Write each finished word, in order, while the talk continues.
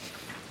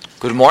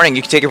Good morning.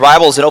 You can take your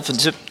Bibles and open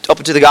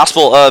to the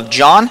Gospel of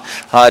John,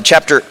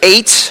 chapter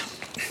 8.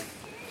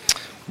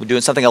 We're doing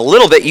something a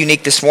little bit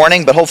unique this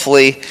morning, but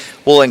hopefully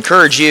will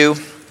encourage you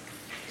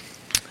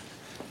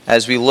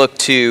as we look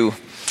to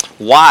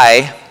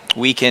why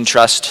we can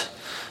trust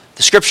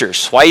the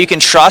Scriptures, why you can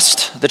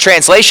trust the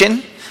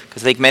translation,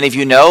 because I think many of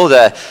you know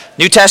the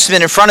New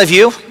Testament in front of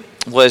you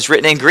was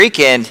written in Greek,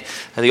 and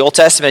the Old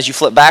Testament, as you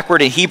flip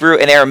backward, in Hebrew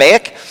and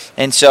Aramaic.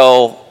 And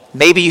so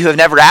maybe you have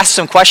never asked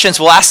some questions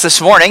we'll ask this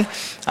morning,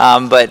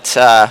 but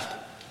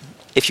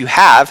if you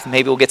have,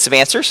 maybe we'll get some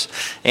answers,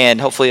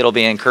 and hopefully it'll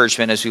be an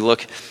encouragement as we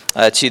look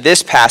to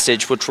this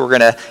passage, which we're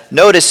going to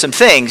notice some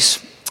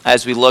things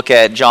as we look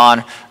at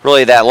John,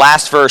 really that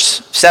last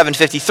verse,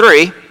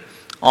 7:53,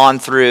 on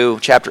through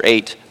chapter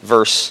 8,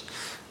 verse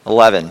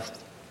 11.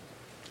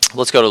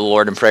 Let's go to the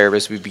Lord in prayer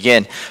as we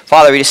begin.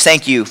 Father, we just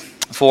thank you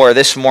for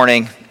this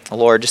morning,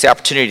 Lord, just the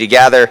opportunity to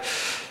gather,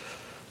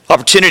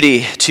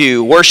 opportunity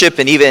to worship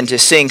and even to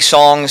sing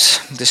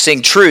songs, to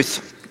sing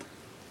truth.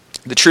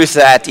 The truth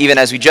that, even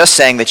as we just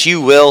sang, that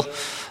you will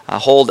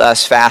hold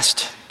us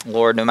fast,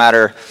 Lord, no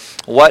matter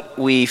what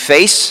we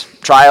face,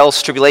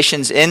 trials,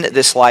 tribulations in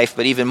this life,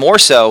 but even more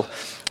so,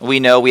 we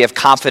know we have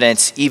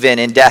confidence even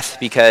in death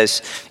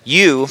because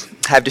you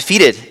have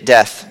defeated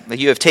death. That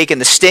you have taken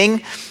the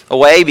sting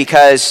away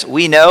because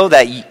we know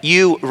that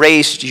you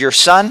raised your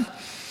Son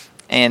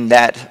and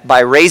that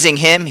by raising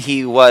him,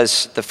 he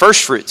was the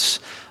first fruits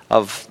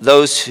of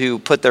those who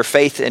put their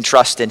faith and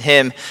trust in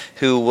him,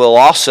 who will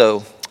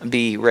also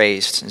be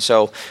raised. And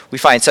so we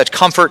find such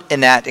comfort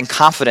in that and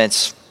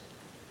confidence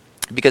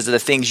because of the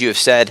things you have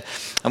said.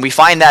 And we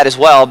find that as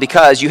well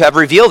because you have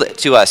revealed it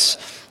to us.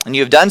 And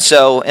you have done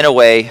so in a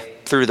way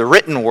through the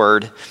written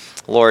word,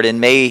 Lord.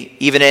 And may,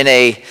 even in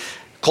a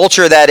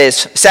culture that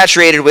is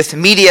saturated with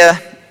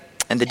media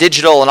and the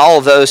digital and all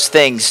of those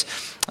things,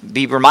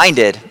 be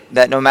reminded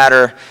that no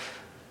matter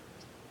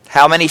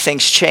how many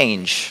things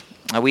change,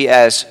 we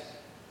as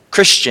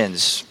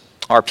Christians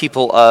are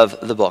people of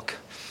the book.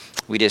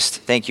 We just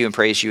thank you and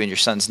praise you in your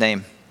Son's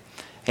name.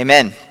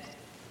 Amen.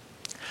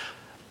 I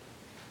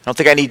don't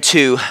think I need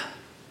to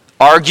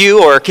argue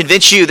or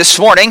convince you this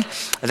morning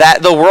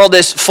that the world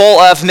is full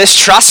of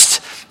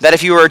mistrust, that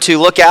if you were to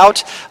look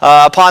out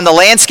upon the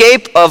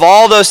landscape of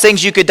all those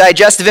things you could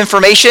digest of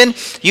information,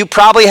 you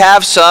probably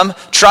have some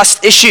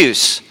trust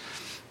issues.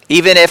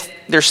 Even if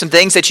there's some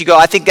things that you go,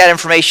 I think that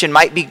information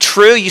might be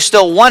true, you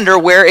still wonder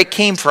where it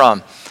came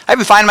from. I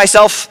even find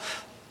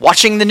myself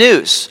watching the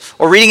news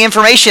or reading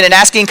information and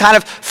asking kind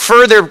of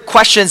further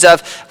questions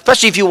of,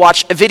 especially if you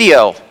watch a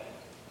video,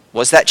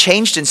 was that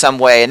changed in some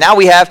way? And now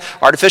we have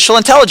artificial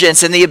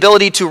intelligence and the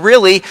ability to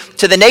really,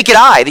 to the naked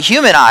eye, the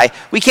human eye,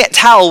 we can't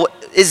tell,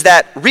 is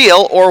that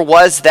real or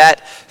was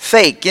that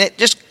fake? And it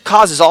just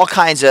causes all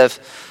kinds of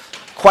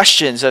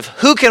questions of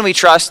who can we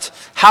trust,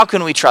 how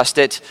can we trust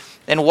it,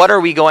 and what are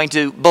we going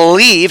to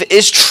believe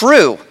is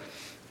true?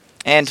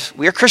 And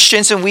we are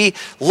Christians and we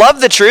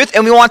love the truth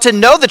and we want to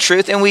know the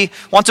truth and we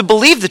want to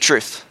believe the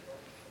truth.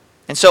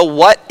 And so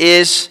what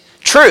is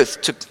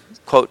truth, to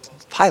quote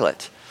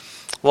Pilate?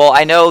 Well,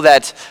 I know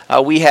that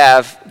we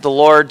have the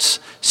Lord's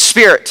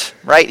Spirit,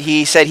 right?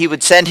 He said he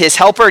would send his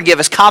helper and give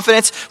us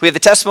confidence. We have the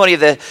testimony of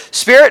the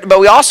Spirit, but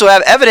we also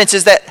have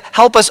evidences that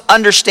help us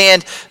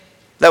understand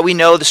that we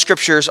know the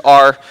Scriptures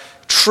are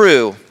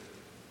true.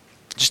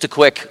 Just a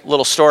quick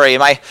little story. In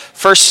my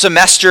first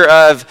semester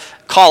of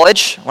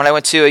college, when I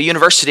went to a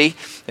university,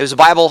 it was a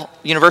Bible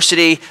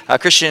university, a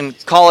Christian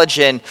college,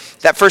 and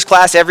that first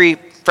class, every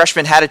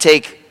freshman had to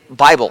take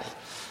Bible.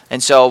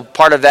 And so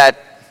part of that,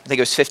 I think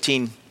it was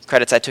 15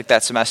 credits I took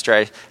that semester,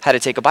 I had to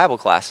take a Bible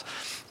class.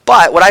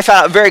 But what I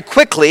found out very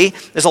quickly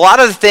is a lot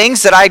of the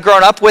things that I had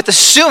grown up with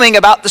assuming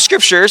about the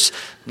Scriptures,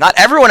 not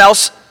everyone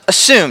else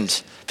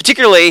assumed,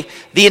 particularly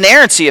the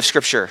inerrancy of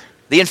Scripture,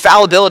 the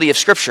infallibility of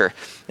Scripture.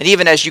 And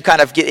even as you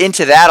kind of get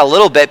into that a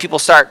little bit, people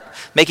start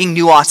making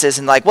nuances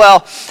and like,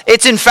 well,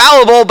 it's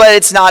infallible, but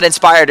it's not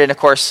inspired. And of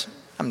course,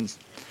 I'm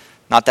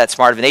not that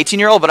smart of an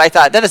 18-year-old, but I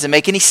thought, that doesn't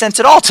make any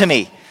sense at all to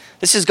me.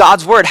 This is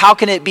God's word. How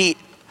can it be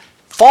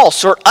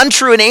false or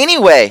untrue in any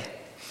way?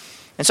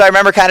 And so I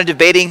remember kind of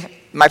debating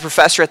my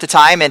professor at the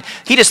time, and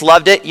he just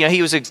loved it. You know,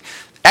 he was an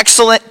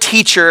excellent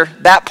teacher.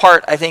 That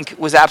part, I think,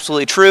 was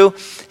absolutely true.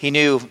 He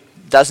knew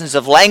dozens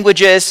of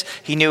languages.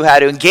 He knew how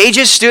to engage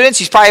his students.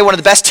 He's probably one of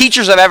the best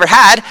teachers I've ever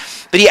had,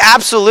 but he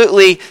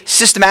absolutely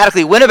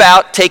systematically went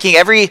about taking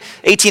every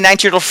 18,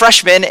 19-year-old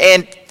freshman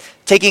and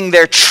taking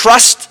their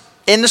trust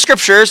in the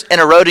Scriptures and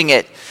eroding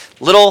it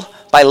little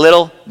by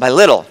little by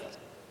little.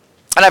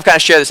 And I've kind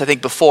of shared this, I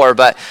think, before,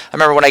 but I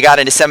remember when I got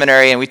into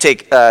seminary and we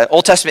take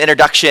Old Testament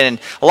introduction, and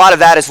a lot of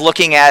that is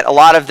looking at a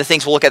lot of the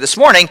things we'll look at this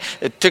morning,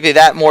 particularly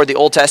that more the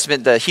Old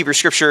Testament, the Hebrew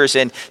Scriptures,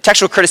 and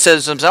textual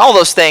criticisms, and all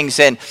those things.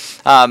 And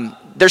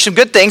there's some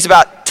good things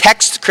about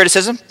text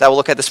criticism that we'll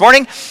look at this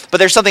morning, but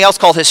there's something else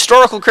called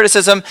historical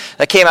criticism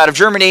that came out of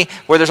Germany,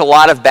 where there's a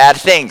lot of bad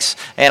things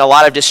and a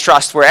lot of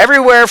distrust, where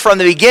everywhere from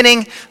the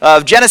beginning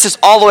of Genesis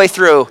all the way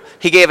through,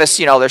 he gave us,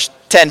 there's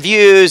 10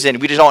 views,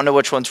 and we just don't know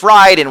which one's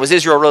right, and was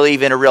Israel really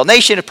even a real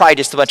nation? It's probably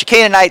just a bunch of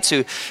Canaanites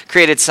who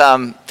created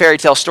some fairy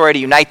tale story to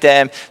unite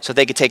them so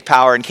they could take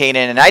power in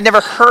Canaan, and I'd never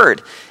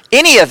heard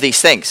any of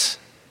these things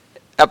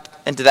up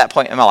into that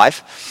point in my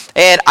life,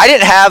 and I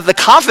didn't have the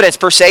confidence,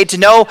 per se, to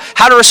know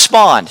how to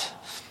respond.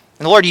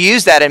 And the Lord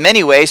used that in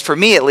many ways, for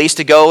me at least,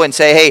 to go and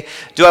say, hey,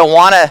 do I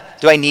want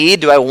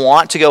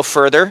to go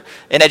further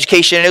in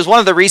education? And it was one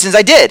of the reasons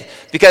I did,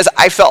 because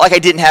I felt like I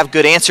didn't have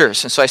good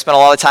answers. And so I spent a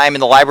lot of time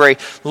in the library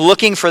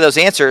looking for those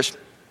answers.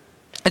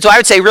 And so I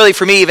would say, really,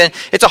 for me even,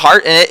 it's a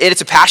heart and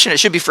it's a passion. It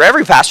should be for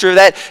every pastor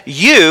that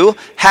you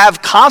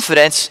have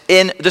confidence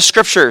in the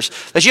scriptures,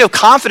 that you have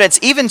confidence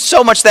even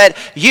so much that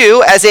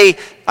you, as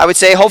I would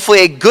say, hopefully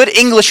a good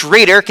English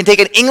reader, can take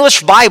an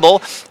English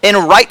Bible and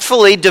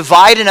rightfully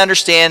divide and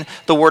understand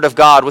the Word of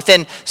God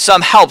within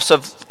some helps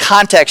of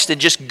context and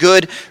just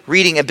good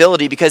reading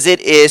ability, because it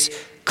is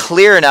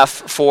clear enough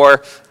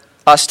for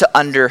us to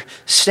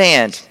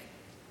understand.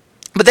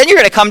 But then you're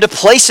going to come to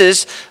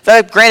places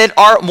that, granted,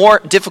 are more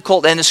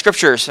difficult than the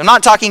scriptures. I'm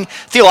not talking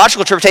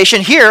theological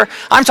interpretation here.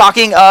 I'm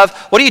talking of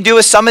what do you do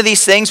with some of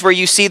these things where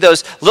you see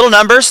those little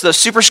numbers, those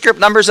superscript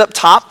numbers up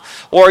top,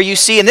 or you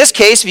see, in this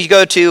case, if you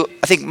go to,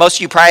 I think most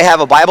of you probably have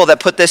a Bible that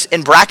put this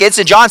in brackets.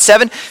 In John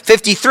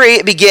 7:53,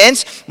 it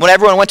begins when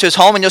everyone went to his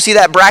home, and you'll see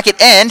that bracket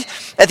end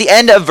at the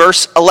end of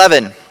verse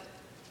 11.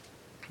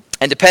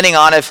 And depending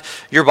on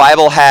if your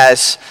Bible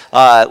has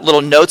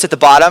little notes at the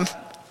bottom,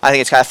 I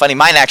think it's kind of funny.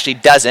 Mine actually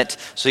doesn't,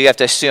 so you have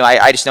to assume.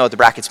 I just know what the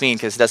brackets mean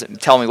because it doesn't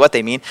tell me what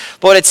they mean.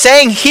 But what it's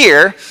saying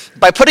here,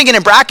 by putting it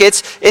in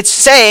brackets, it's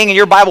saying, and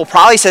your Bible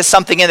probably says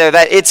something in there,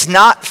 that it's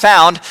not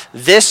found,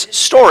 this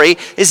story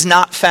is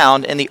not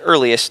found in the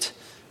earliest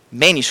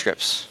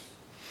manuscripts.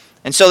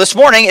 And so this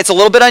morning, it's a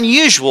little bit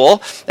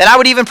unusual, and I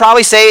would even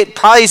probably say it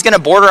probably is going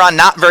to border on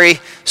not very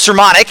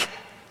sermonic,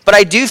 but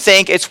I do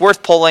think it's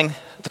worth pulling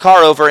the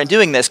car over and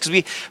doing this, because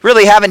we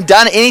really haven't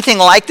done anything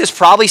like this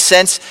probably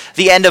since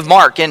the end of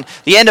Mark. And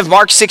the end of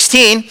Mark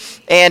 16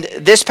 and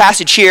this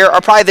passage here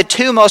are probably the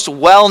two most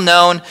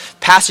well-known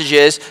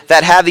passages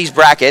that have these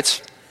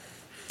brackets,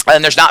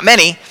 and there's not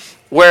many,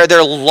 where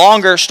they're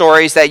longer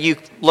stories that you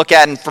look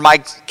at, and for my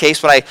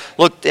case, when I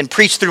looked and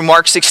preached through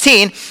Mark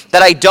 16,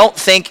 that I don't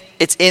think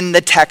it's in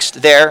the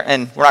text there,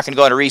 and we're not going to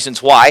go into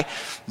reasons why,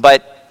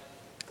 but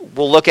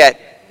we'll look at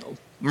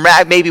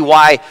maybe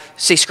why,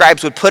 say,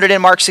 scribes would put it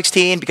in Mark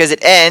 16, because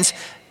it ends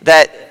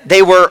that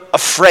they were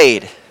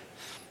afraid.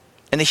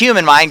 And the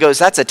human mind goes,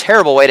 that's a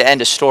terrible way to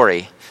end a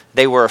story.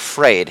 They were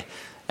afraid.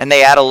 And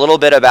they add a little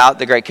bit about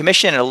the Great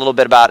Commission and a little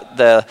bit about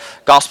the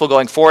gospel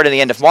going forward in the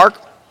end of Mark.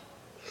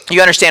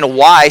 You understand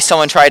why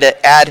someone tried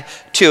to add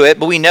to it,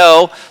 but we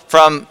know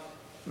from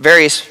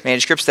various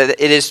manuscripts that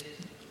it is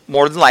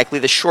more than likely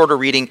the shorter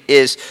reading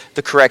is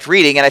the correct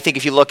reading. And I think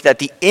if you looked at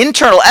the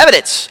internal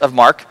evidence of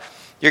Mark,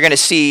 you're going to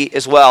see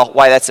as well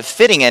why that's a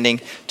fitting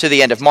ending to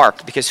the end of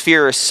Mark, because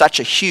fear is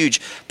such a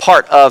huge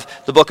part of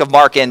the book of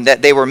Mark, and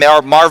that they were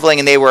marveling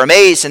and they were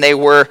amazed and they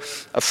were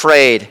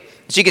afraid.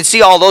 So you can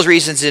see all those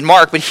reasons in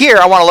Mark, but here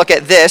I want to look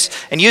at this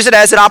and use it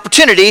as an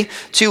opportunity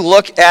to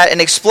look at and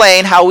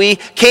explain how we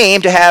came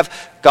to have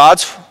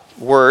God's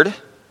word,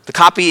 the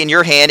copy in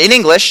your hand in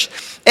English,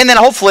 and then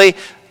hopefully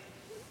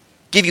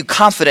give you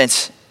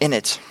confidence in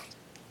it.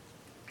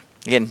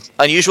 Again,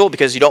 unusual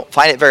because you don't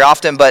find it very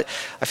often, but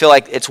I feel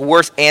like it's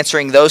worth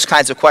answering those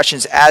kinds of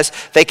questions as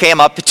they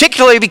came up,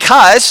 particularly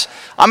because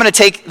I'm going to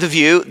take the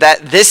view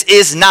that this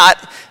is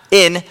not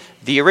in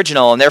the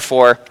original, and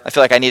therefore I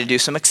feel like I need to do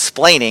some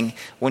explaining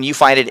when you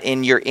find it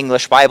in your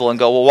English Bible and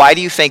go, well, why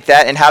do you think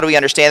that, and how do we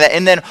understand that,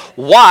 and then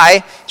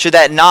why should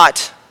that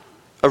not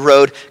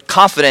erode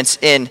confidence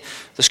in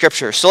the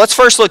scriptures? So let's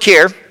first look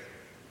here.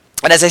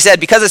 And as I said,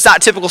 because it's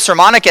not typical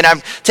sermonic and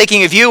I'm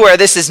taking a view where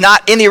this is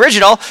not in the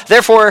original,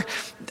 therefore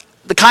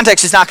the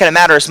context is not going to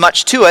matter as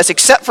much to us,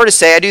 except for to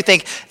say I do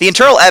think the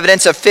internal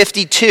evidence of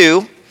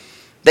 52,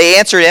 they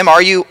answered him,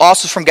 are you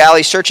also from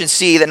Galilee? Search and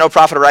see that no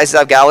prophet arises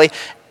out of Galilee,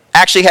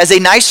 actually has a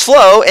nice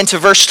flow into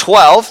verse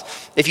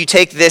 12. If you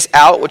take this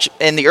out, which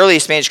in the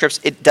earliest manuscripts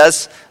it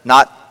does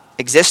not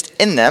exist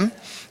in them,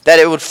 that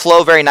it would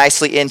flow very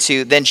nicely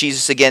into, then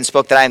Jesus again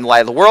spoke that I am the light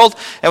of the world,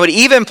 and would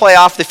even play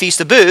off the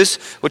Feast of Booths,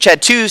 which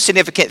had two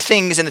significant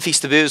things in the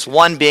Feast of Booths,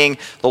 one being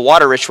the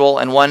water ritual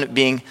and one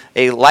being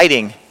a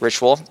lighting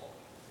ritual.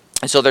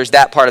 And so there's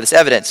that part of this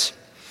evidence.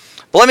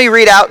 But let me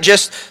read out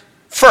just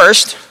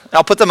first, and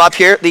I'll put them up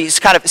here, these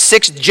kind of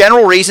 6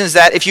 general reasons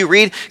that if you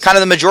read kind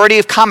of the majority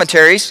of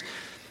commentaries,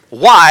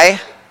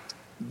 why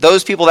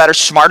those people that are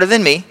smarter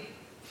than me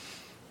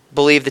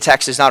believe the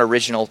text is not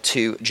original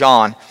to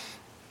John.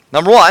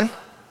 Number 1,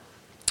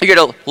 you're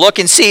going to look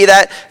and see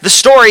that the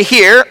story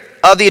here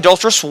of the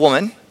adulterous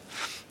woman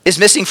is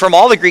missing from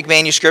all the Greek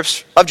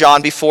manuscripts of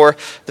John before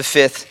the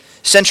 5th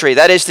century.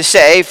 That is to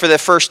say, for the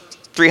first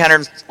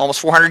 300,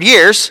 almost 400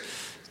 years,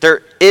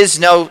 there is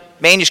no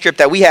manuscript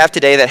that we have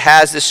today that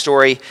has this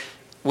story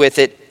with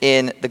it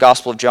in the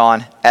Gospel of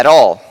John at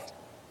all.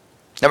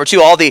 Number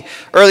two, all the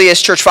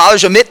earliest church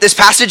fathers omit this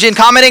passage in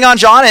commenting on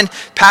John and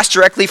pass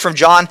directly from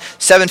John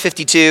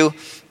 7:52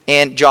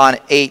 and John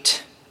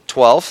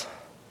 8:12.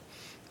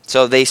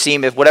 So they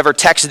seem, if whatever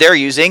text they're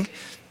using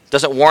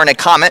doesn't warrant a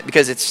comment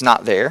because it's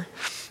not there.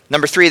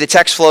 Number three, the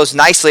text flows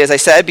nicely, as I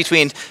said,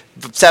 between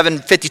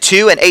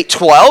 7:52 and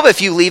 8:12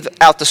 if you leave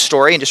out the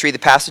story and just read the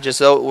passage as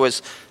though it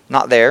was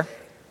not there.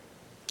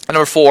 And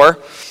number four,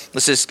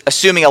 this is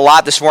assuming a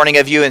lot this morning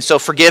of you, and so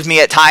forgive me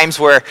at times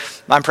where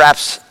I'm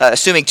perhaps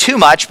assuming too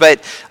much,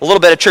 but a little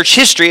bit of church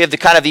history of the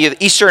kind of the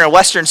Eastern and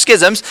Western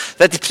schisms,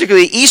 that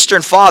particularly the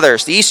Eastern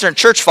fathers, the Eastern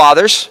church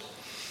fathers,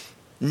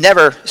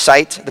 never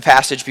cite the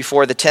passage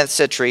before the 10th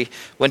century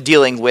when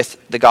dealing with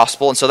the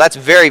gospel. And so that's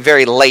very,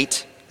 very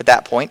late at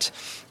that point.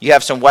 You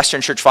have some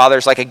Western church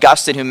fathers like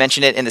Augustine who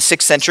mentioned it in the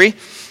 6th century.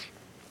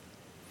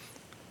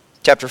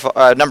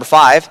 Number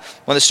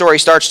 5, when the story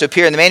starts to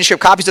appear in the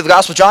manuscript copies of the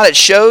Gospel of John, it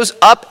shows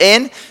up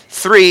in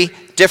 3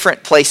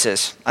 different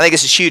places. I think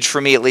this is huge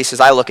for me, at least, as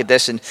I look at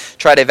this and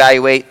try to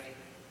evaluate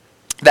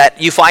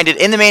that you find it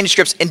in the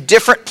manuscripts in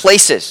different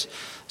places.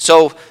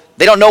 So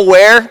they don't know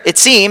where, it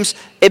seems,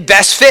 it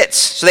best fits.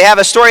 So they have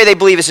a story they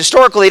believe is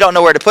historical, they don't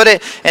know where to put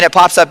it, and it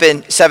pops up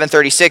in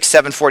 736,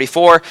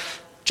 744,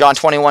 John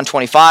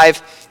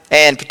 21:25.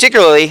 And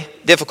particularly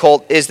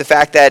difficult is the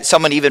fact that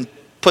someone even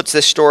puts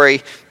this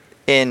story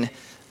in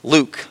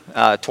Luke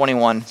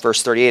 21,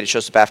 verse 38. It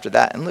shows up after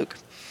that in Luke.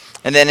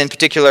 And then in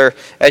particular,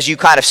 as you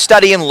kind of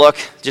study and look,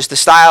 just the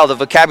style, the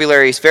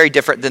vocabulary is very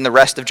different than the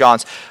rest of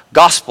John's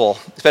gospel,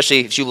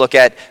 especially if you look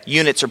at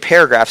units or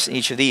paragraphs in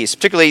each of these.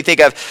 Particularly you think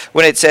of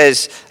when it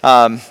says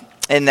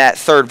in that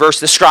third verse,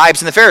 the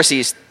scribes and the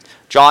Pharisees.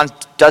 John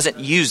doesn't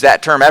use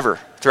that term ever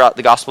throughout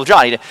the Gospel of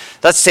John. He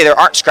doesn't say there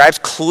aren't scribes.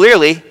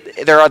 Clearly,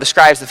 there are the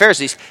scribes and the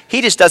Pharisees.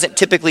 He just doesn't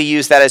typically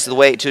use that as the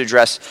way to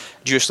address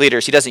Jewish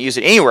leaders. He doesn't use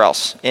it anywhere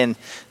else in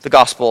the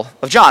Gospel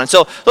of John. And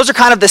so those are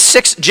kind of the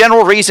 6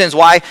 general reasons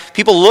why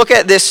people look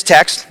at this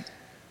text,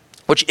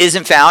 which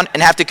isn't found,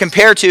 and have to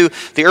compare to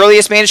the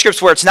earliest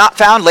manuscripts where it's not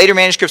found, later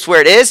manuscripts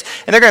where it is,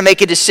 and they're going to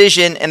make a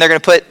decision, and they're going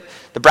to put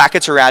the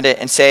brackets around it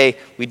and say,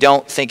 we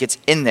don't think it's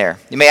in there.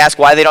 You may ask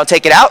why they don't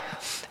take it out.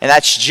 And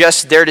that's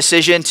just their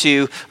decision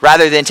to,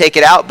 rather than take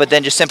it out, but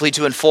then just simply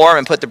to inform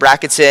and put the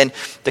brackets in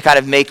to kind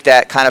of make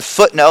that kind of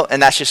footnote.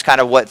 And that's just kind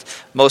of what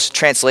most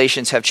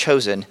translations have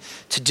chosen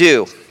to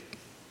do.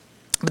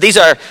 But these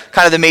are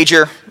kind of the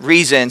major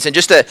reasons. And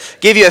just to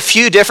give you a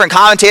few different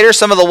commentators,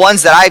 some of the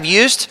ones that I've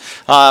used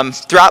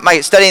throughout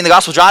my studying the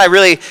Gospel of John, I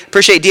really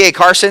appreciate D.A.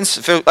 Carson's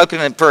for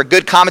looking for a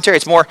good commentary.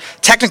 It's more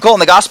technical in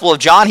the Gospel of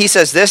John. He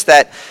says this,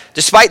 that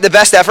despite the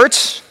best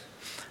efforts,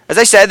 as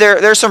I said,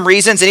 there are some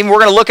reasons, and even we're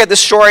going to look at this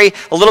story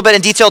a little bit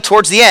in detail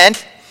towards the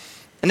end.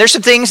 And there's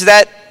some things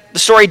that the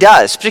story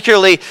does,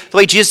 particularly the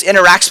way Jesus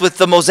interacts with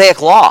the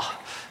Mosaic law,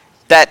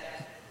 that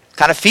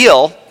kind of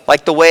feel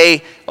like the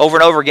way over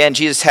and over again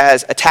Jesus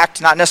has attacked,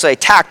 not necessarily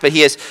attacked, but he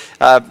has,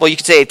 you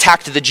could say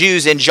attacked the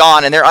Jews in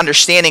John and their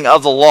understanding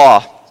of the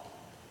law.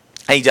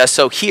 And he does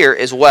so here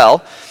as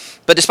well.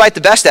 But despite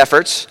the best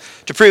efforts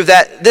to prove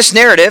that this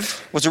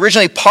narrative was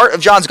originally part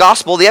of John's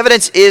gospel, the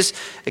evidence is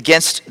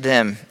against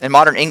them. And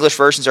modern English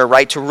versions are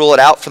right to rule it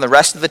out from the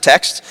rest of the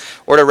text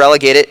or to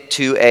relegate it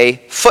to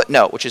a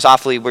footnote, which is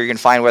awfully where you're going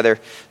to find whether,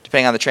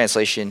 depending on the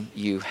translation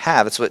you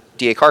have. That's what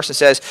D.A. Carson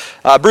says.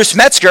 Bruce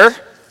Metzger,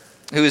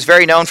 who is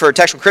very known for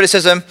textual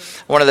criticism,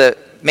 one of the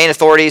main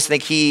authorities, I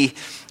think he,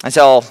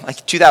 until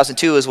like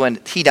 2002 is when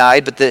he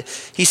died, but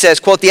he says,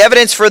 quote, the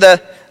evidence for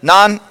the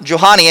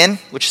non-Johannine,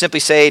 which simply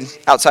say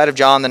outside of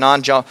John, the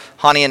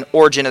non-Johannine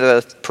origin of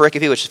the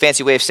pericope, which is a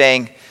fancy way of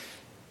saying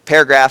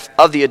paragraph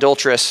of the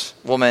adulterous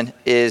woman,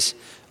 is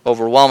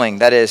overwhelming.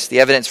 That is, the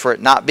evidence for it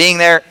not being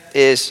there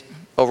is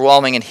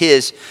overwhelming in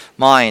his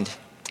mind.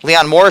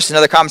 Leon Morris,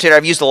 another commentator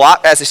I've used a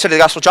lot as I study the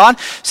Gospel of John,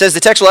 says the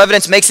textual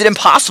evidence makes it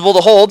impossible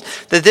to hold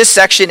that this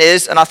section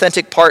is an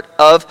authentic part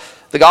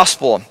of the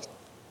Gospel.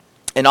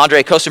 And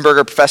Andre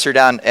Kostenberger, professor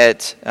down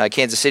at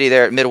Kansas City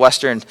there at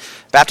Midwestern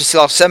Baptist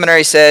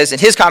Seminary, says in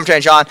his commentary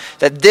on John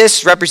that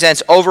this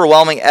represents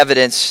overwhelming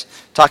evidence,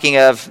 talking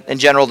of, in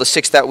general, the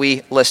 6 that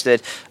we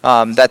listed,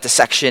 that the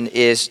section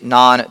is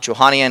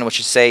non-Johannine, which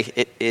is to say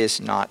it is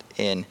not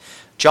in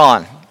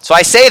John. So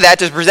I say that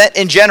to present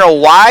in general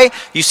why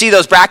you see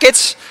those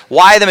brackets,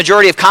 why the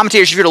majority of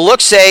commentators, if you're to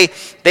look, say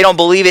they don't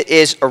believe it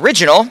is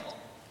original,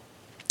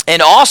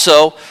 and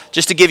also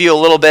just to give you a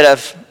little bit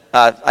of,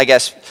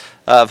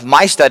 of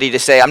my study to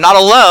say I'm not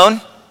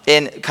alone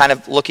in kind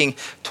of looking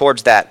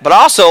towards that. But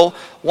I also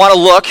want to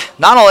look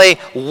not only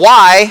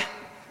why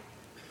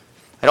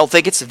I don't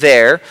think it's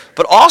there,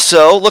 but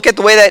also look at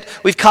the way that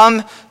we've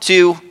come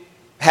to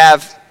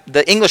have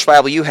the English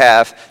Bible you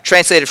have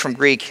translated from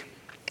Greek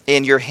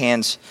in your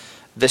hands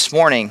this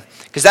morning.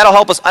 Because that'll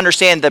help us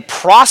understand the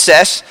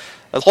process,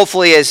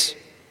 hopefully as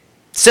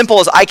simple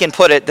as I can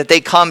put it, that they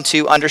come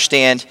to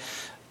understand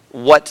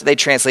what they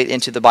translate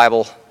into the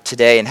Bible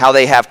today and how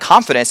they have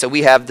confidence that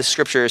we have the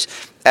scriptures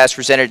as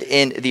presented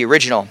in the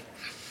original.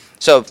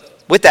 So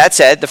with that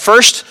said, the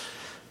first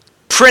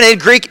printed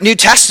Greek New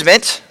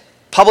Testament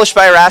published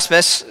by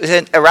Erasmus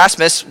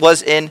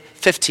was in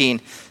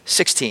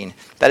 1516.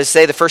 That is to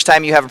say, the first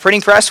time you have a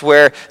printing press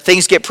where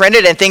things get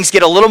printed and things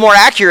get a little more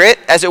accurate,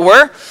 as it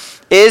were,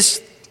 is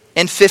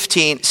in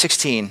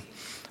 1516,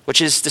 which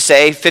is to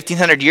say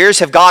 1,500 years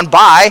have gone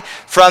by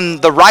from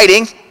the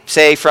writing,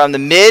 say from the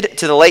mid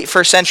to the late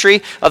first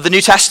century of the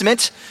New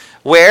Testament,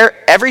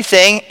 where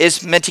everything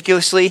is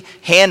meticulously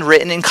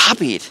handwritten and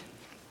copied.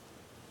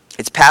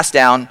 It's passed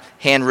down,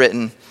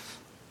 handwritten,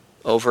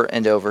 over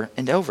and over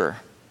and over.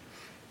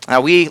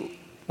 Now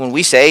when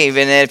we say,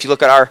 even if you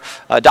look at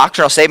our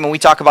doctrinal statement, we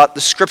talk about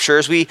the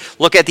scriptures, we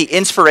look at the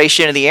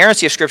inspiration and the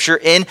inerrancy of scripture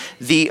in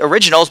the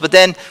originals, but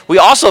then we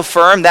also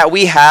affirm that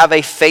we have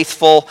a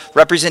faithful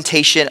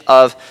representation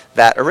of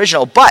that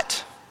original.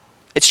 But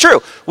it's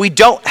true, we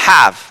don't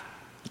have,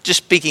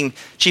 just speaking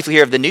chiefly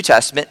here of the New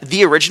Testament,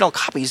 the original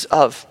copies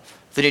of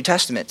the New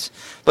Testament.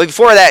 But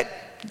before that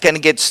kind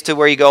of gets to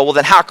where you go, well,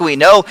 then how can we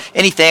know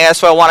anything?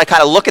 That's why I want to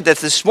kind of look at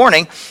this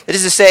morning. It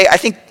is to say, I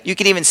think you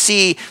can even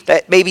see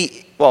that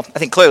maybe, well, I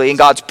think clearly in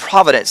God's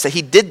providence that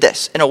he did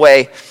this in a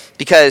way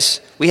because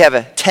we have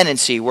a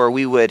tendency where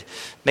we would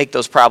make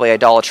those probably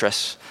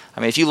idolatrous. I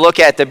mean, if you look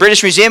at the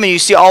British Museum and you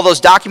see all those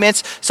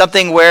documents,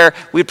 something where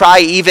we'd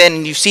probably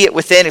even, you see it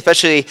within,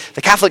 especially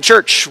the Catholic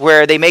Church,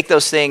 where they make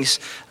those things,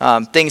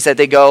 things that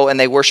they go and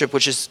they worship,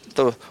 which is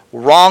the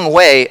wrong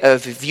way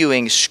of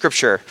viewing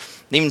Scripture.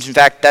 Even, in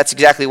fact, that's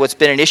exactly what's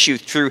been an issue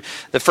through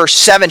the first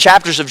 7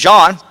 chapters of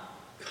John,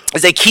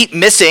 is they keep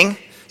missing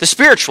the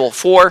spiritual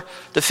for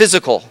the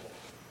physical.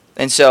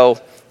 And so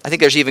I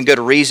think there's even good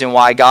reason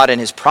why God in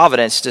his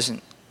providence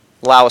doesn't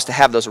allow us to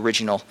have those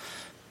original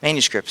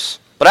manuscripts.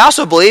 But I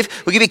also believe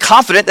we can be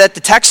confident that the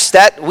text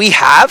that we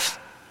have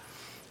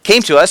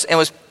came to us and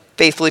was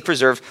faithfully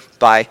preserved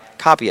by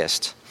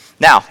copyists.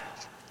 Now,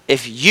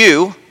 if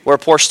you were a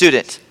poor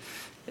student,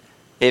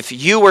 if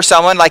you were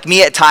someone like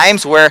me at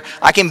times where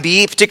I can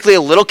be particularly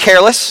a little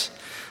careless,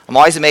 I'm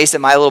always amazed at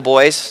my little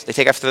boys. They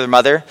take after their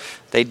mother.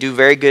 They do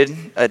very good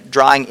at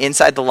drawing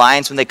inside the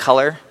lines when they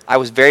color. I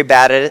was very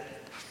bad at it.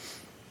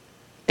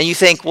 And you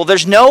think, well,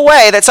 there's no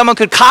way that someone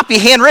could copy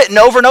handwritten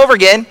over and over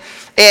again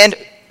and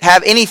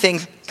have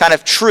anything kind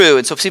of true.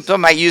 And so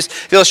some might use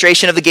the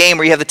illustration of the game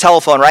where you have the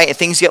telephone, right? And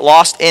things get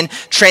lost in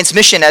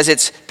transmission as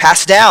it's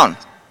passed down.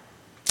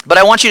 But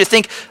I want you to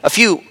think a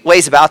few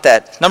ways about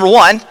that. Number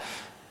one,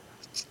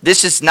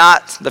 this is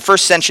not the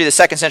first century, the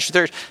second century,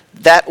 third.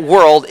 That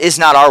world is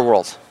not our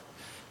world.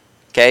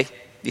 Okay?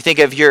 You think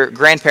of your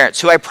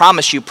grandparents, who I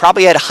promise you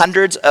probably had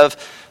hundreds of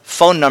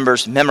phone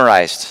numbers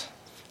memorized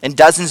and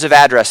dozens of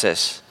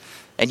addresses.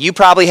 And you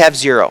probably have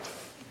 0.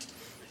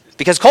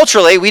 Because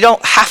culturally, we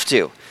don't have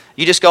to.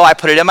 You just go, I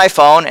put it in my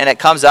phone, and it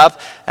comes up,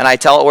 and I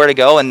tell it where to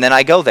go, and then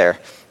I go there.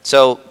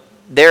 So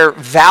their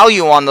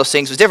value on those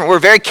things was different. We're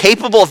very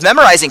capable of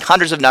memorizing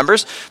hundreds of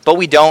numbers, but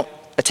we don't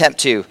attempt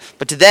to.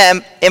 But to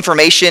them,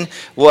 information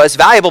was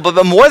valuable.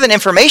 But more than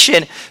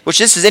information, which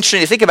this is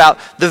interesting to think about,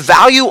 the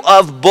value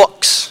of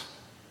books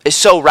is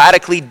so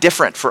radically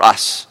different for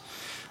us.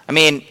 I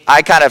mean,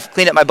 I kind of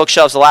cleaned up my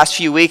bookshelves the last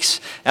few weeks,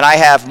 and I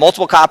have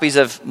multiple copies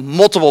of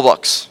multiple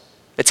books.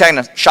 It's kind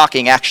of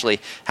shocking, actually,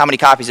 how many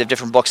copies of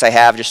different books I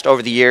have just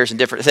over the years and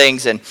different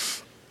things. And I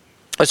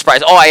was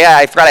surprised, oh yeah,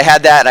 I forgot I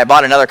had that, and I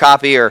bought another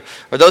copy, or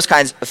those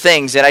kinds of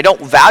things. And I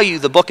don't value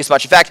the book as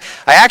much. In fact,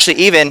 I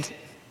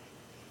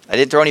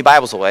didn't throw any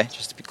Bibles away,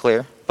 just to be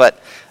clear.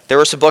 But there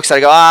were some books that I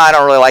go, I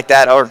don't really like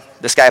that. Or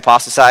this guy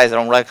apostatized, I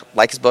don't really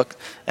like his book.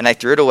 And I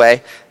threw it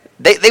away.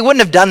 They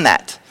wouldn't have done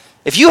that.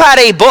 If you had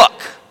a book,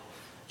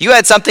 you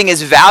had something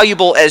as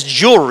valuable as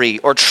jewelry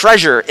or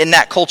treasure in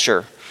that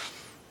culture.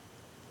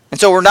 And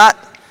so we're not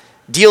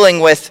dealing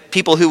with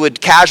people who would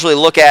casually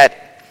look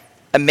at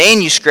a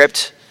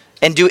manuscript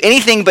and do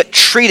anything but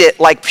treat it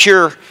like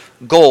pure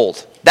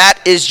gold.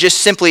 That is just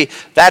simply,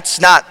 that's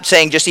not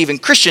saying just even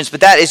Christians, but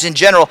that is in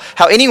general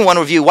how anyone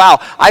would view, wow,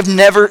 I've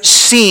never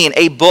seen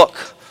a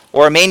book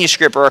or a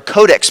manuscript or a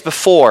codex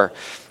before.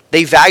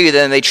 They value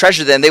them, they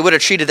treasure them, they would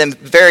have treated them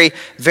very,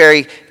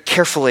 very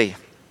carefully.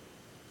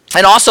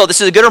 And also,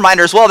 this is a good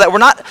reminder as well that we're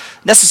not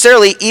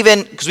necessarily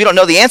even, because we don't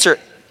know the answer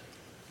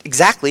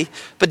exactly,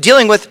 but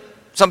dealing with,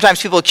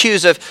 sometimes people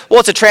accuse of, well,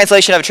 it's a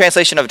translation of a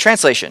translation of a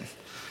translation.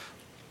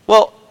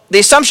 Well, the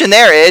assumption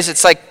there is,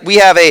 it's like we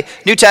have a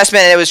New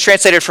Testament and it was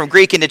translated from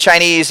Greek into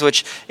Chinese,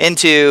 which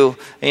into,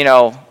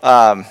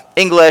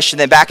 English, and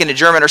then back into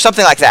German or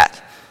something like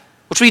that,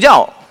 which we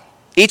don't.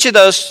 Each of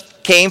those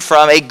came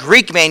from a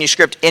Greek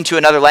manuscript into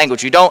another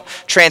language. You don't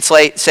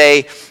translate,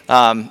 say,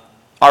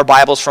 our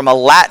Bibles from a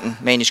Latin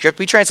manuscript.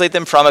 We translate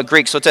them from a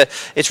Greek. So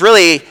it's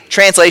really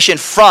translation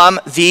from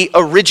the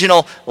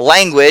original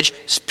language,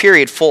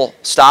 period, full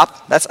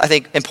stop. That's, I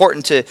think,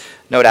 important to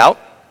note out.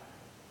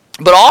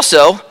 But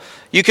also,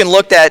 you can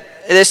look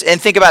at this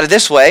and think about it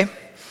this way,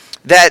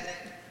 that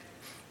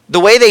the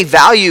way they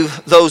value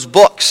those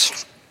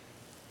books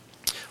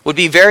would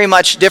be very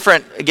much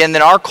different, again,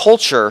 than our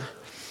culture,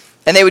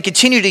 and they would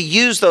continue to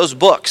use those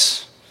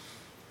books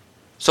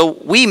So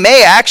we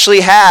may actually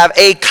have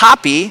a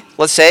copy,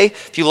 let's say,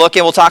 if you look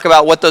and we'll talk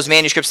about what those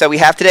manuscripts that we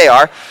have today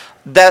are,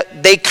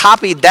 that they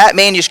copied that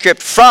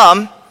manuscript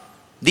from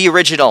the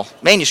original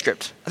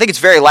manuscript. I think it's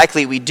very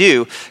likely we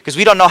do, because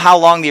we don't know how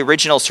long the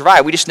original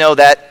survived. We just know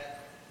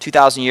that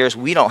 2,000 years,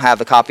 we don't have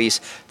the copies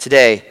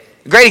today.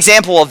 A great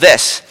example of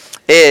this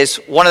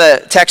is one of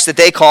the texts that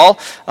they call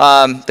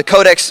the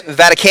Codex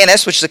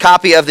Vaticanus, which is a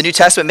copy of the New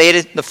Testament made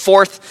in the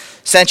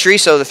 4th century,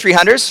 so the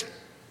 300s.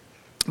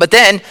 But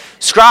then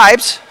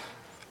scribes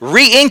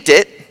re-inked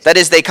it. That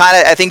is, they kind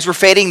of, as things were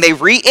fading, they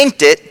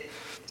re-inked it,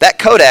 that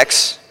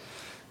codex,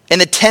 in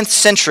the 10th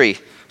century,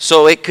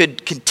 so it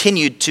could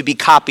continue to be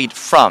copied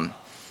from.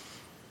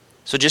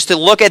 So just to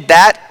look at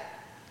that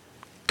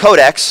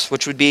codex,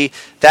 which would be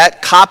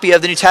that copy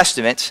of the New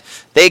Testament,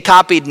 they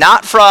copied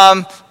not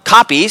from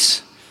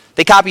copies,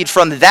 they copied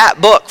from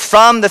that book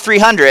from the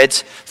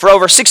 300s for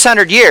over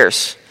 600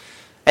 years.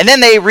 And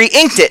then they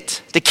re-inked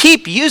it to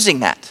keep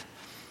using that.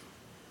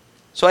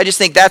 So I just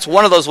think that's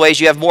one of those ways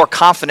you have more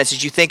confidence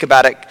as you think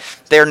about it.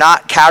 They're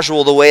not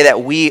casual the way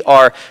that we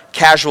are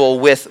casual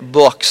with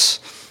books.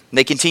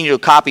 They continue to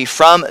copy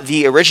from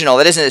the original.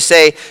 That isn't to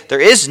say there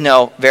is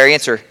no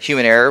variance or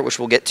human error, which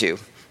we'll get to.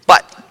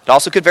 But it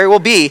also could very well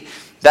be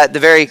that the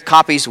very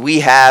copies we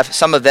have,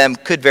 some of them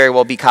could very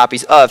well be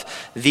copies of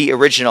the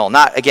original.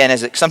 Not, again,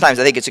 as sometimes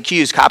I think it's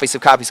accused, copies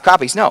of copies of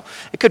copies. No,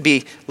 it could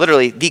be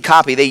literally the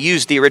copy. They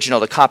used the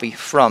original to copy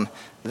from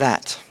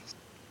that.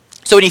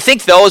 So when you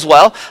think, though, as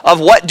well, of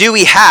what do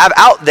we have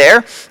out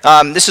there,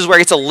 this is where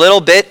it gets a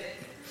little bit,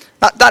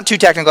 not too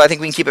technical, I think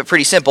we can keep it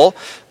pretty simple,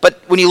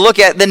 but when you look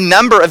at the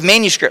number of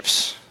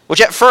manuscripts, which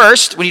at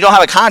first, when you don't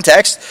have a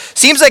context,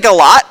 seems like a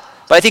lot,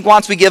 but I think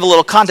once we give a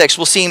little context,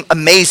 will seem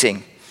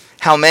amazing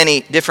how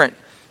many different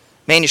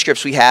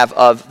manuscripts we have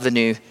of the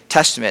New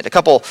Testament. A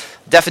couple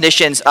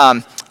definitions,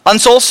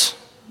 uncials,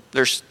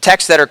 there's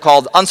texts that are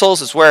called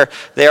uncials, it's where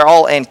they are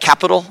all in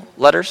capital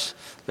letters.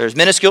 There's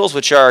minuscules,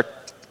 which are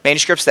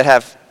manuscripts that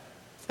have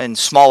in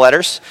small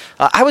letters.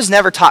 I was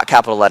never taught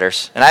capital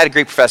letters, and I had a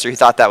Greek professor who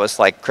thought that was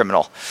like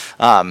criminal.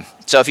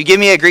 So if you give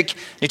me a Greek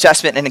New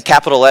Testament and in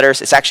capital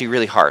letters, it's actually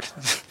really hard.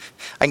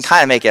 I can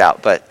kind of make it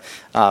out, but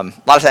a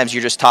lot of times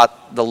you're just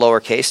taught the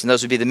lowercase, and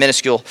those would be the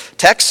minuscule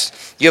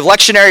texts. You have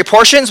lectionary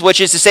portions,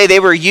 which is to say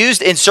they were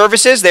used in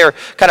services. They're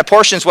kind of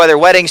portions, whether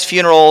weddings,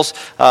 funerals,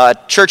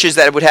 churches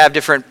that would have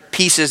different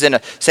pieces in,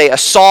 say, a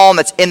psalm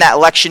that's in that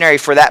lectionary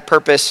for that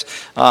purpose.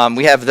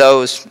 We have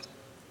those.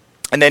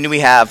 And then we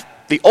have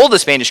the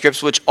oldest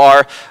manuscripts, which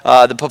are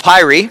the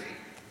papyri,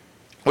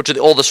 which are the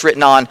oldest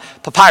written on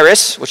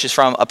papyrus, which is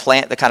from a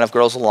plant that kind of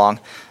grows along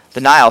the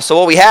Nile. So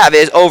what we have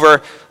is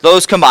over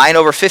those combined,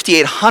 over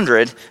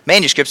 5,800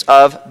 manuscripts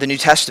of the New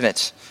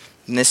Testament.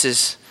 And this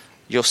is,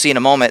 you'll see in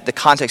a moment, the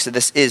context of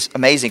this is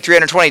amazing.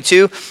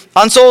 322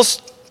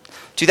 uncials,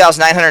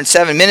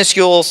 2,907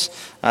 minuscules,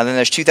 then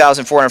there's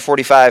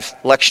 2,445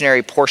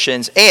 lectionary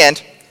portions,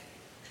 and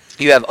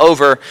you have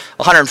over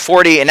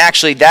 140, and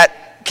actually that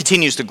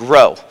continues to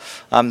grow.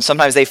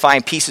 Sometimes they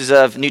find pieces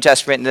of New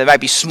Testament, and there might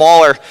be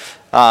smaller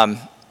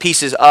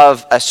pieces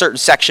of a certain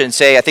section.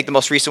 Say, I think the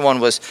most recent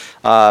one was,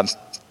 I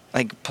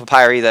think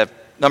papyri, the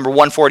number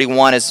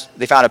 141 is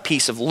they found a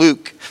piece of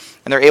Luke,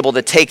 and they're able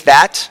to take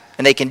that,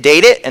 and they can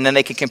date it, and then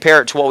they can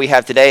compare it to what we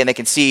have today, and they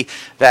can see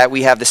that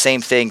we have the same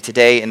thing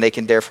today, and they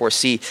can therefore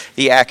see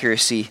the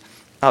accuracy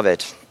of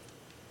it.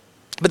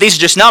 But these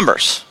are just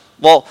numbers.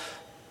 Well,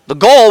 the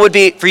goal would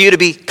be for you to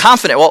be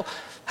confident. Well,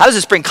 how does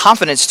this bring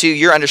confidence to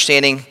your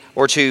understanding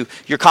or to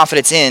your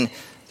confidence in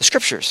the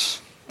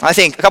Scriptures? I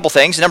think a couple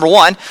things. Number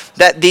one,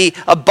 that the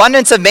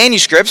abundance of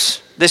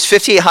manuscripts, this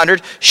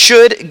 5,800,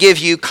 should give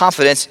you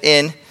confidence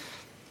in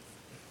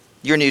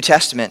your New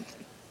Testament.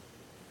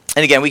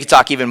 And again, we could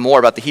talk even more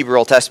about the Hebrew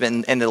Old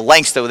Testament and the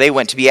lengths that they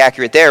went to be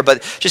accurate there,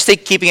 but just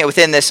keeping it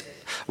within this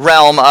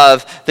realm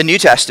of the New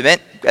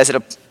Testament, as it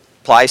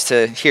applies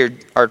to here,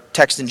 our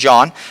text in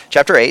John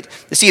chapter 8,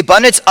 is the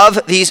abundance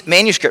of these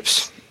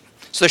manuscripts.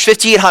 So there's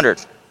 5,800,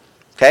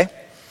 okay?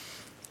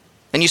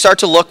 And you start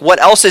to look what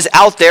else is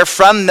out there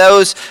from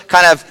those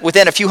kind of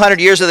within a few hundred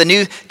years of the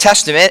New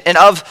Testament and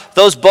of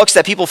those books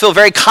that people feel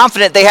very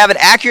confident they have an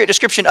accurate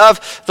description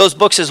of those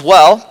books as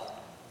well.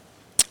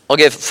 I'll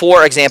give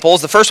 4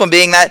 examples. The first one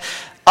being that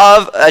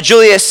of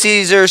Julius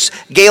Caesar's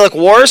Gallic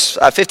Wars,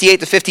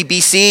 58 to 50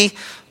 BC.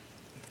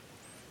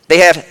 They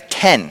have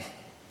 10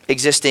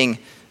 existing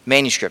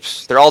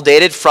manuscripts. They're all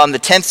dated from the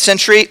 10th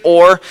century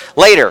or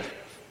later.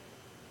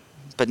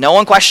 But no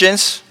one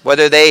questions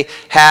whether they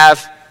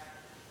have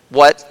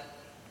what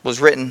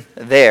was written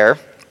there.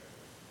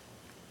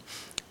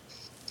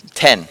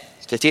 10.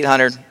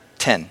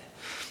 5,810.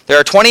 There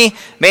are 20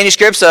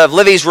 manuscripts of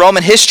Livy's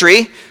Roman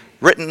history,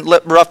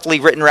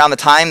 roughly written around the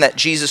time that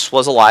Jesus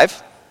was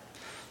alive.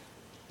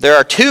 There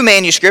are 2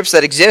 manuscripts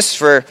that exist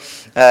for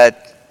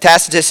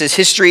Tacitus's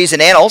Histories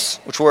and Annals,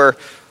 which were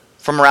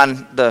from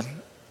around the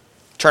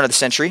turn of the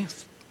century,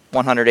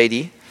 100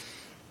 AD.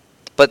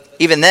 But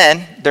even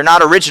then, they're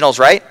not originals,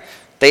 right?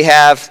 They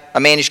have a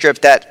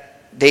manuscript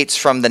that dates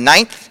from the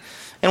 9th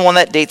and one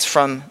that dates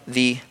from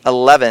the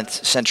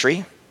 11th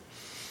century.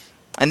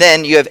 And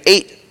then you have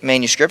 8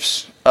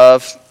 manuscripts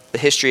of the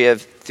history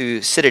of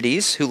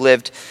Thucydides, who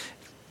lived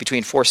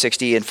between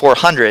 460 and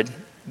 400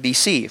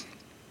 BC.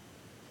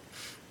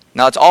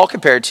 Now it's all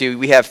compared to,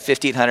 we have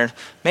 1,500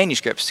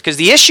 manuscripts. Because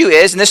the issue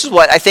is, and this is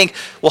what I think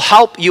will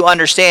help you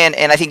understand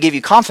and I think give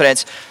you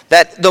confidence,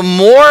 that the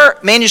more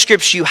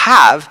manuscripts you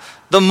have,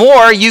 the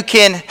more you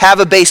can have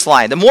a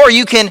baseline, the more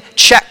you can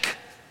check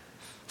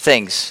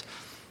things.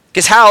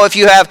 Because how if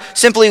you have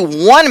simply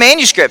one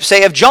manuscript,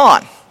 say of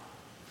John,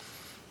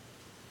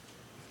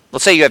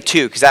 let's say you have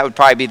 2, because that would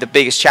probably be the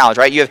biggest challenge,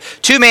 right? You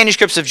have 2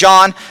 manuscripts of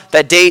John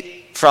that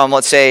date from,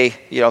 let's say,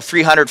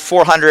 300,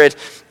 400,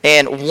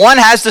 and one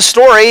has the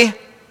story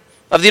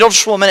of the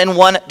adulterous woman and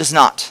one does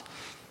not.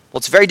 Well,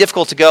 it's very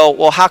difficult to go,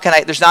 well, how can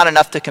there's not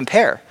enough to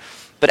compare.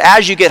 But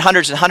as you get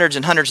hundreds and hundreds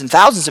and hundreds and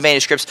thousands of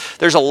manuscripts,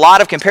 there's a lot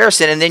of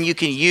comparison, and then you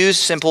can use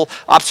simple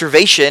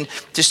observation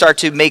to start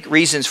to make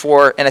reasons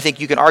for, and I think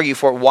you can argue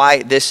for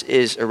why this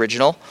is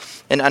original,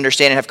 and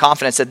understand and have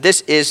confidence that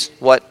this is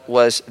what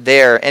was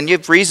there. And you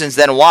have reasons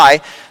then why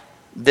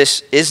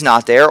this is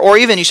not there, or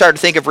even you start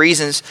to think of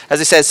reasons, as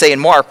I said, say in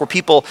Mark, where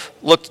people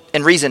looked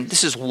and reasoned,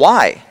 this is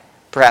why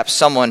perhaps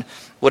someone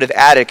would have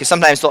added, because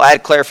sometimes they'll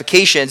add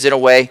clarifications in a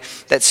way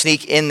that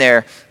sneak in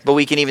there, but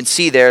we can even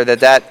see there that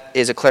that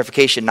is a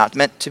clarification not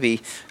meant to be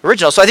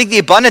original. So I think the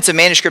abundance of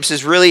manuscripts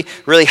is really,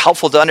 really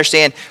helpful to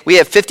understand. We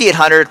have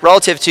 5,800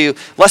 relative to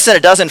less than a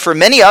dozen for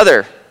many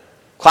other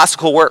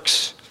classical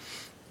works.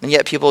 And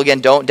yet people,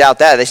 again, don't doubt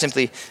that. They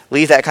simply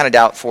leave that kind of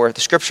doubt for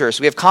the scriptures.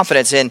 We have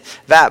confidence in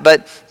that.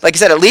 But like I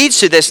said, it leads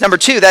to this, number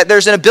 2, that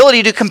there's an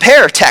ability to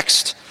compare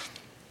text.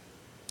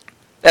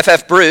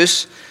 F.F.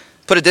 Bruce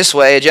put it this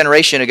way a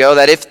generation ago,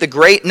 that if the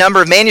great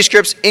number of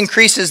manuscripts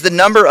increases the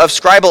number of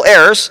scribal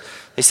errors,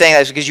 he's saying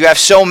that because you have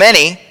so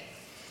many,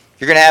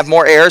 you're going to have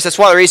more errors. That's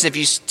one of the reasons if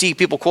you see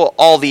people quote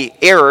all the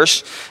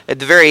errors, the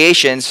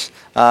variations,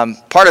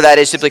 part of that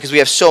is simply because we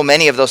have so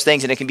many of those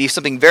things, and it can be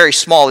something very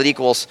small that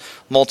equals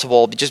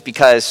multiple just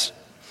because,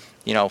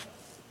 a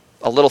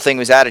little thing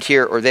was added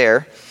here or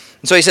there.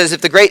 And so he says, if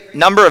the great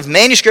number of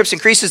manuscripts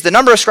increases the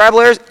number of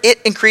scribal errors,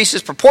 it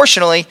increases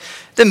proportionally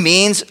the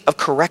means of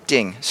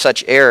correcting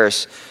such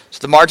errors. So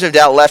the margin of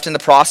doubt left in the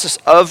process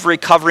of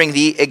recovering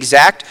the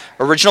exact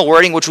original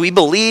wording, which we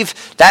believe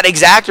that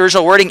exact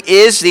original wording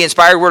is the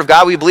inspired word of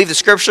God. We believe the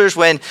scriptures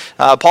when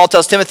Paul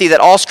tells Timothy that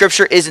all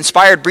scripture is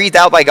inspired, breathed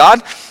out by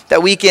God,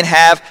 that we can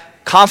have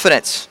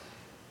confidence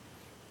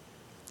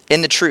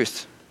in the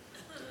truth.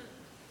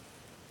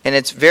 And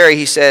it's very,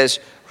 he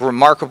says,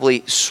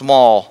 remarkably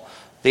small,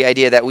 the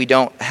idea that we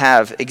don't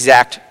have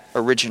exact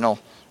original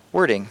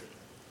wording.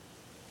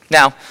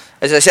 Now,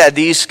 as I said,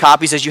 these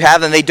copies as you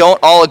have them, they don't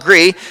all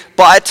agree,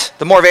 but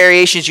the more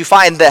variations you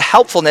find, the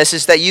helpfulness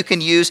is that you can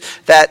use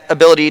that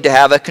ability to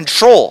have a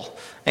control,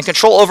 and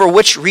control over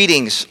which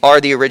readings are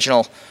the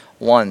original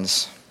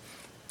ones.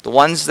 The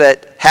ones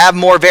that have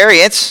more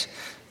variance,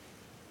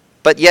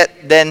 but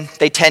yet then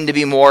they tend to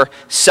be more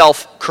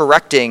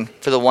self-correcting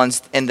for the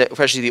ones, and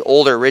especially the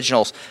older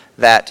originals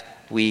that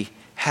we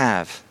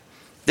have.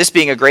 This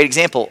being a great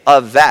example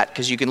of that,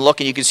 because you can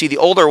look and you can see the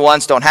older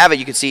ones don't have it.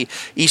 You can see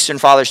Eastern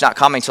Fathers not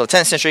commenting until the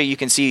 10th century. You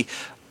can see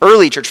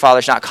early Church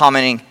Fathers not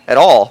commenting at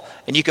all.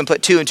 And you can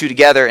put 2 and 2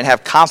 together and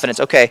have confidence.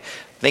 Okay,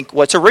 I think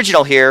what's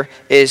original here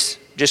is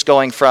just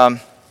going from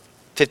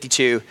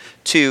 52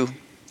 to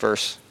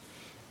verse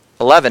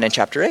 11 in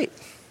chapter 8.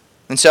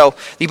 And so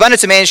the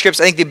abundance of manuscripts,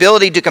 I think the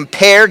ability to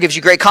compare gives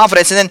you great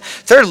confidence. And then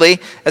thirdly,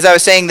 as I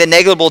was saying, the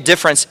negligible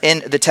difference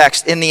in the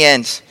text in the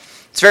end.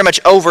 It's very much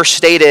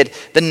overstated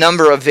the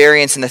number of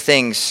variants in the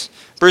things.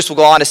 Bruce will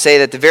go on to say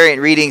that the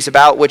variant readings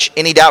about which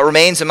any doubt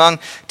remains among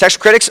text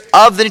critics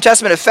of the New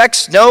Testament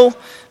affects no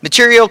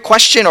material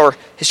question or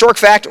historic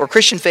fact or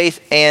Christian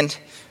faith and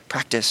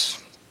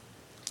practice.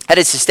 That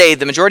is to say,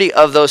 the majority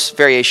of those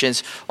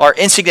variations are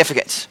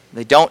insignificant.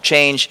 They don't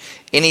change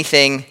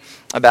anything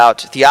about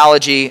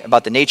theology,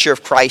 about the nature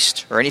of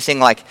Christ, or anything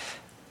like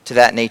to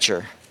that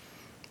nature.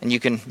 And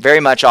you can very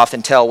much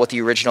often tell what the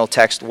original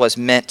text was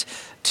meant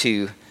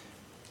to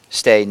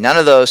stay. None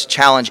of those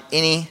challenge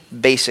any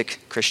basic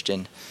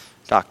Christian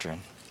doctrine.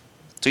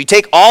 So you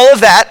take all of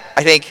that,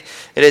 I think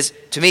it is,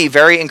 to me,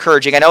 very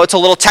encouraging. I know it's a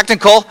little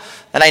technical,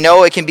 and I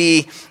know it can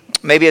be,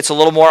 maybe it's a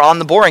little more on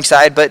the boring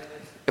side, but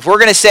if we're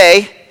going to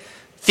say,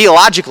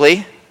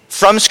 theologically,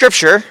 from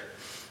Scripture,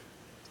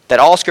 that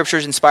all Scripture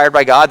is inspired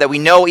by God, that we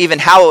know even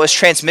how it was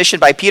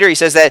transmitted by Peter. He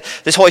says that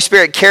this Holy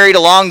Spirit carried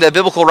along the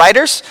biblical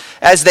writers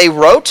as they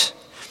wrote.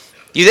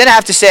 You then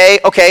have to say,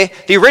 okay,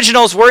 the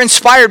originals were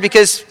inspired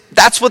because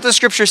that's what the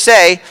Scriptures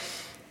say.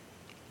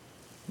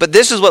 But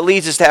this is what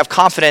leads us to have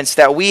confidence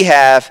that we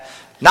have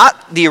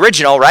not the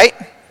original, right?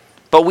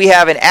 But we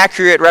have an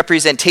accurate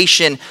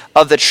representation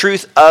of the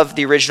truth of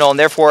the original. And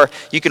therefore,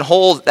 you can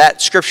hold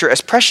that Scripture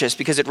as precious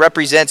because it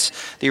represents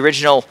the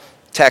original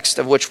text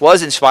of which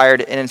was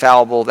inspired and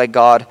infallible that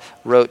God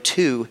wrote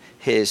to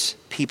his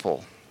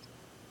people.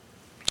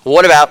 Well,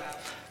 what about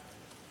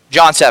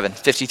John 7,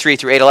 53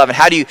 through 8:11?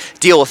 How do you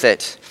deal with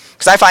it?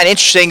 Because I find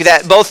interesting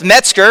that both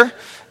Metzger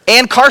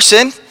and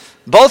Carson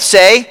both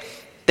say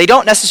they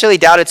don't necessarily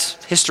doubt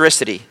its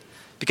historicity.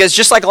 Because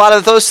just like a lot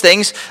of those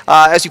things,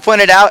 as you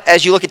pointed out,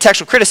 as you look at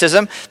textual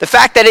criticism, the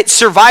fact that it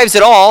survives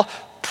at all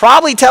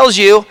probably tells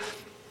you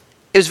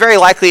it was very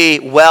likely a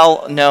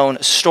well-known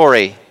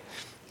story.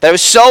 That it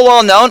was so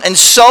well-known and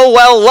so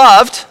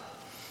well-loved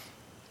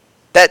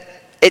that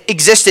it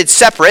existed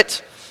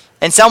separate,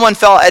 and someone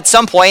felt at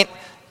some point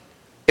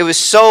it was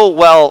so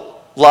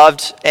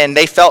well-loved and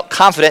they felt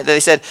confident that they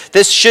said,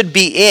 this should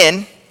be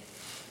in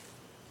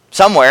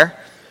somewhere,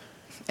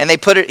 and they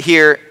put it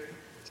here.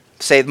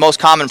 Say the most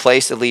common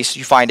place, at least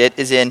you find it,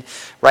 is in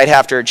right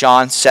after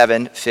John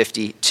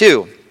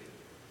 7:52.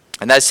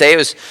 And that say it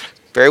was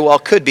very well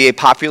could be a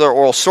popular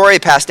oral story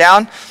passed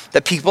down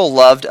that people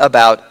loved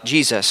about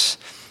Jesus.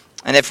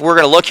 And if we're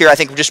going to look here, I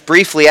think just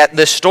briefly at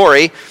this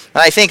story,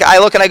 and I think I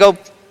look and I go,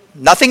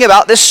 nothing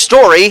about this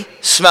story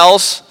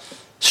smells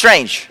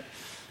strange.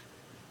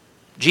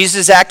 Jesus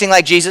is acting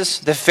like Jesus.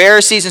 The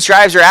Pharisees and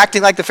scribes are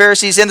acting like the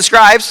Pharisees and the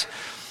scribes.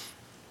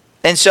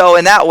 And so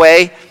in that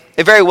way,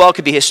 it very well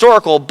could be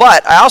historical,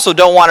 but I also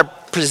don't want to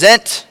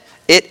present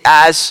it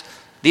as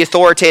the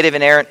authoritative,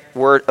 inerrant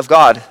word of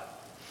God.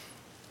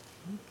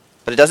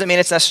 But it doesn't mean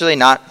it's necessarily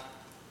not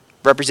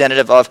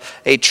representative of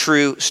a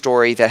true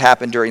story that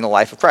happened during the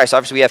life of Christ.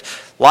 Obviously, we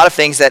have a lot of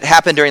things that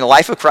happened during the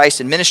life of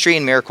Christ in ministry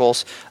and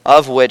miracles,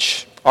 of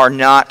which are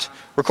not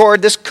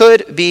recorded. This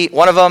could be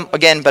one of them,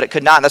 again, but it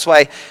could not. That's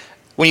why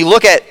when you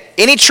look at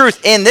any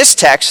truth in this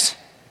text,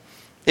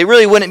 it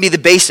really wouldn't be the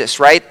basis,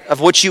 right,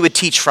 of what you would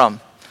teach from.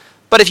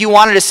 But if you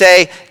wanted to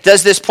say,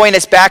 does this point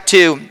us back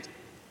to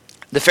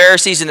the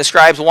Pharisees and the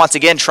scribes once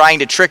again trying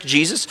to trick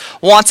Jesus?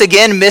 Once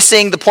again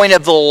missing the point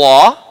of the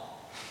law?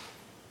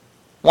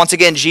 Once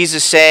again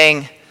Jesus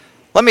saying,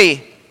 let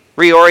me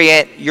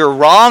reorient your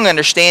wrong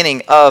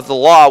understanding of the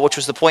law, which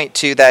was the point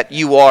to that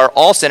you are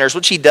all sinners,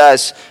 which he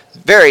does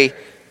very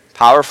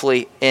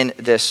powerfully in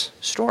this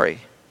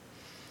story.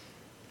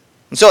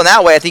 And so in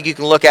that way, I think you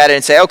can look at it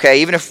and say,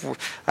 okay, even if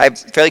I'm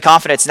fairly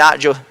confident it's not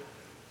Johannine,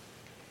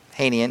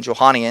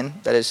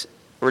 that is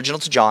original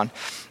to John,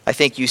 I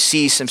think you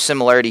see some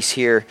similarities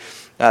here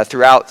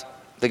throughout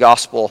the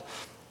gospel.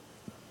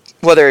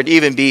 Whether it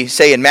even be,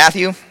 say, in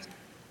Matthew,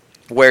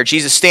 where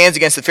Jesus stands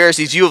against the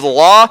Pharisees' view of the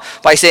law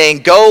by saying,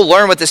 go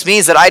learn what this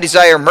means, that I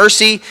desire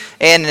mercy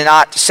and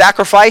not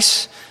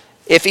sacrifice.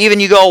 If even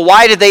you go,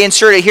 why did they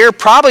insert it here?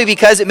 Probably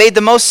because it made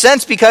the most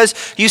sense, because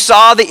you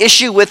saw the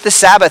issue with the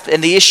Sabbath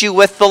and the issue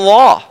with the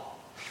law.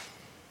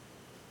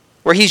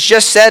 Where he's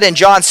just said in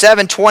John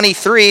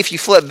 7:23, if you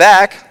flip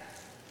back,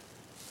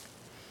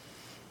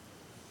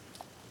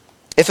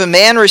 if a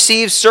man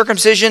receives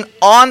circumcision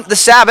on the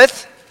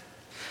Sabbath,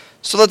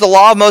 so that the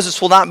law of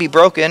Moses will not be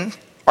broken,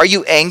 are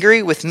you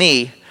angry with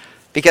me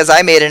because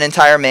I made an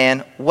entire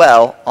man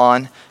well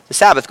on the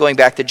Sabbath? Going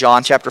back to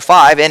John chapter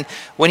 5. And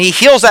when he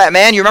heals that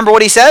man, you remember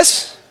what he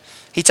says?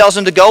 He tells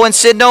him to go and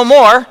sin no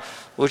more,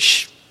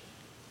 which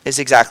is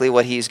exactly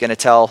what he's going to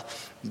tell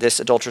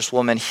this adulterous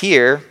woman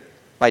here.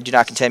 I do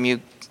not condemn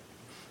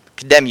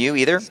you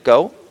either.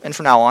 Go, and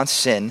from now on,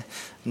 sin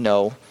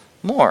no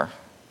more.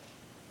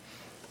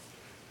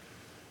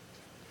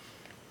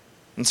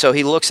 And so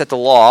he looks at the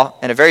law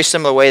in a very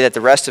similar way that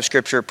the rest of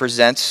Scripture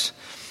presents.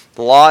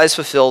 The law is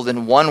fulfilled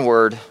in one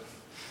word,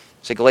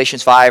 say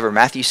Galatians 5 or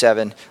Matthew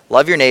 7,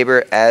 love your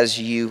neighbor as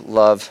you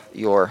love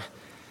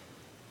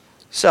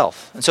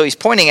yourself. And so he's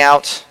pointing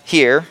out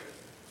here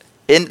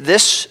in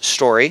this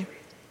story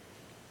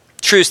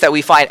truths that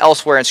we find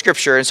elsewhere in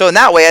Scripture. And so in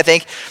that way, I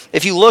think,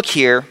 if you look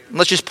here,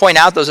 let's just point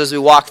out those as we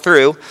walk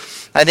through.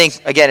 I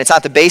think, again, it's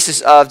not the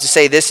basis of to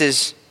say this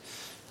is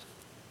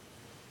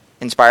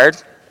inspired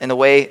in the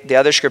way the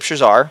other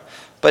Scriptures are,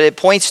 but it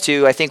points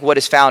to, I think, what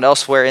is found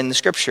elsewhere in the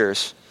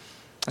Scriptures.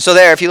 So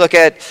there, if you look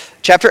at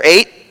chapter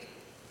 8,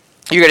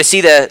 you're going to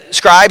see the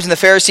scribes and the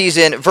Pharisees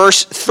in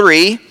verse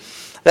 3,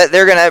 that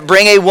they're going to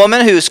bring a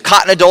woman who's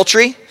caught in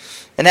adultery.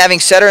 And having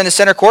set her in the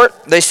center court,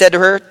 they said to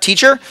her,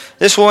 teacher,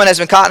 this woman has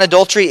been caught in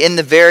adultery in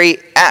the very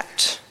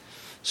act.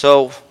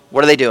 So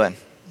what are they doing?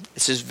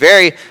 This is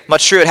very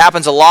much true. It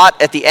happens a lot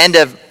at the end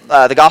of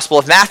the Gospel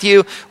of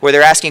Matthew, where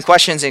they're asking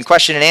questions and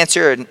question and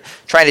answer and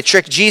trying to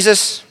trick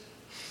Jesus.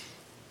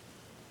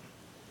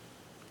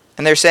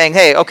 And they're saying,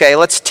 hey, okay,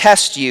 let's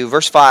test you.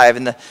 Verse 5,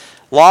 and the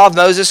law of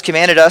Moses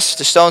commanded us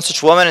to stone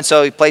such a woman. And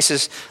so he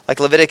places like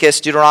Leviticus,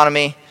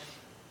 Deuteronomy.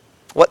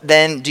 What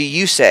then do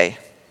you say?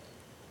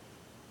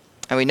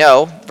 And we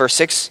know, verse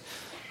 6,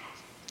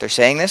 they're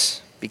saying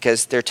this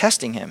because they're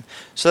testing him,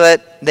 so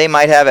that they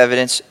might have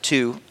evidence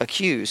to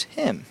accuse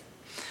him.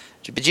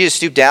 But Jesus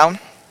stooped down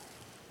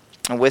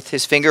and with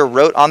his finger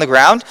wrote on the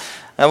ground.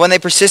 And when they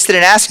persisted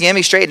in asking him,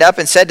 he straightened up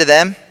and said to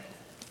them,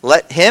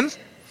 let him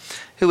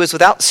who is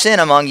without sin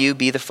among you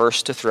be the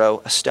first to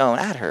throw a stone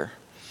at her.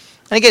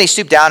 And again, he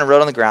stooped down and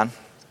wrote on the ground.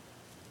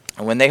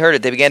 And when they heard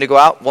it, they began to go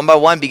out one by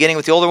one, beginning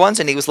with the older ones,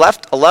 and he was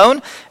left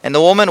alone, and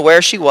the woman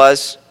where she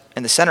was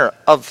in the center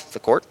of the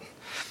court.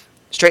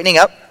 Straightening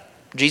up,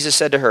 Jesus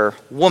said to her,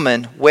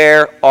 woman,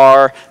 where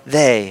are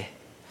they?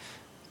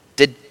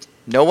 Did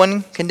no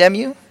one condemn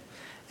you?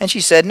 And she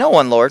said, no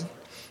one, Lord.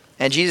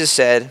 And Jesus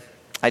said,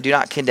 I do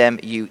not condemn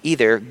you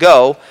either.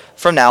 Go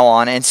from now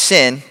on and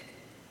sin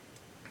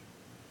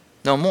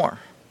no more.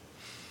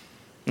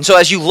 And so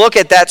as you look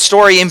at that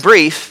story in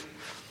brief,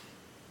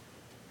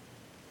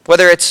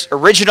 whether it's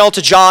original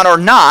to John or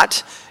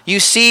not, you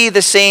see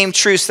the same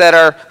truths that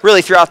are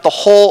really throughout the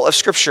whole of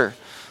Scripture.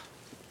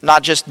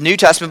 Not just New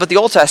Testament, but the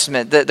Old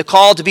Testament. The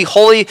call to be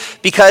holy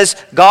because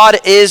God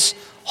is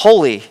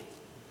holy.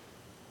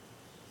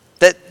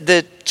 That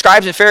the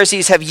scribes and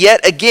Pharisees have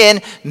yet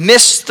again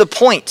missed the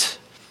point.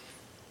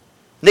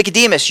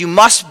 Nicodemus, you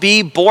must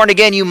be born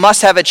again. You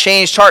must have a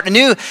changed heart and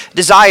new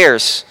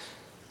desires.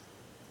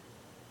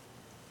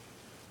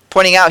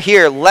 Pointing out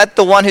here, let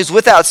the one who's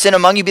without sin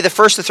among you be the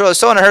first to throw a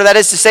stone at her. That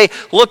is to say,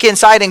 look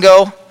inside and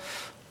go,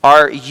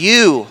 are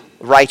you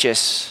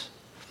righteous?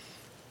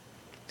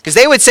 Because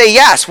they would say,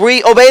 yes,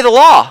 we obey the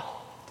law.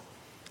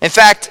 In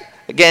fact,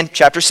 again,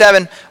 chapter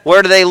 7,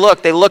 where do they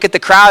look? They look at the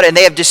crowd and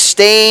they have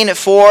disdain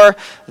for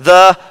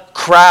the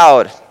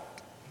crowd.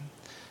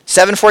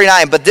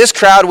 7:49, but this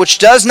crowd which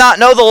does not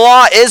know the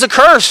law is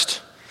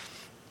accursed.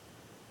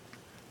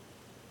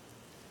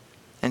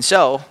 And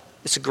so,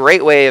 it's a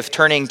great way of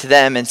turning to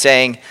them and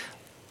saying,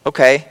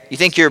 okay, you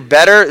think you're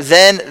better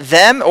than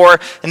them? Or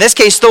in this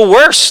case, the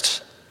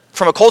worst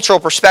from a cultural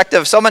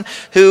perspective, someone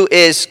who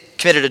is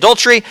committed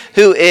adultery,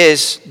 who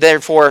is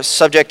therefore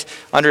subject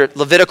under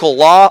Levitical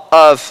law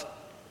of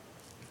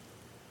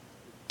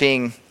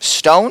being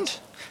stoned.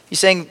 He's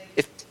saying,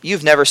 if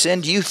you've never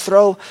sinned, you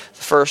throw the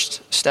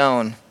first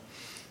stone.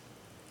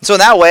 And so in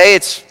that way,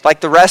 it's like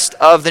the rest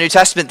of the New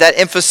Testament that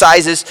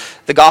emphasizes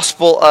the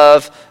gospel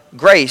of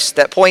grace,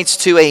 that points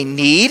to a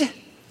need,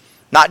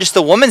 not just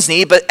the woman's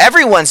need, but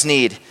everyone's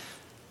need.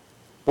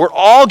 We're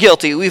all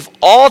guilty. We've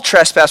all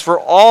trespassed. We're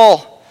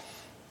all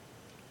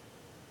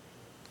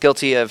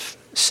guilty of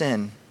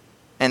sin.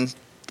 And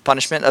the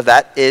punishment of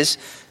that is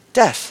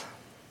death.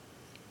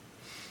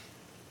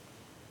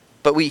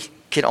 But we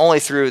can only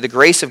through the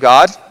grace of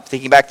God,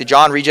 thinking back to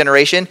John,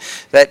 regeneration,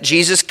 that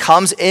Jesus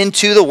comes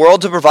into the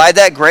world to provide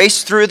that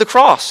grace through the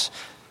cross.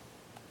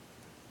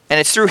 And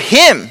it's through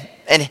him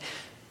and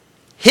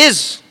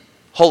his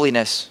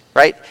holiness,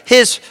 right?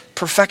 His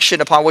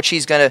perfection upon which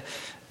he's going to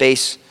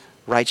base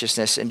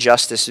righteousness and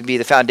justice and be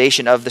the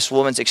foundation of this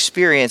woman's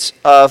experience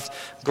of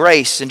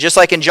grace. And just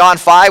like in John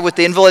 5 with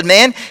the invalid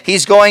man,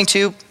 he's going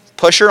to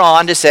push her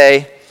on to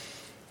say,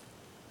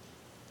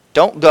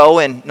 don't go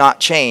and not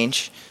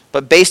change,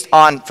 but based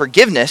on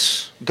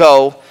forgiveness,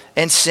 go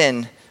and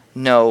sin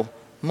no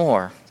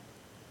more.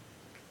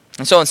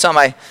 And so in sum,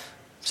 I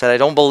said I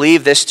don't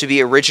believe this to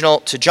be original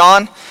to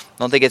John.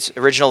 I don't think it's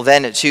original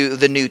then to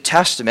the New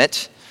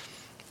Testament.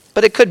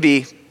 But it could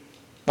be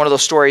one of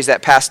those stories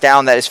that passed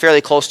down that is fairly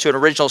close to an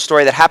original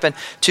story that happened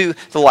to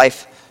the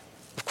life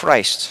of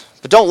Christ.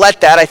 But don't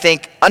let that, I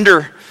think,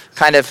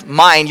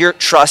 mine your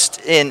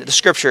trust in the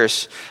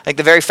Scriptures. I think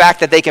the very fact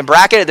that they can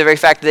bracket it, the very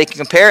fact that they can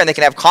compare and they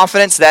can have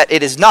confidence that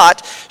it is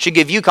not, should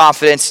give you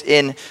confidence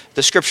in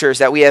the Scriptures,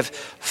 that we have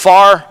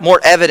far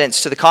more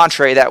evidence to the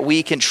contrary, that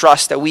we can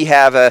trust that we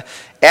have an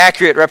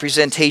accurate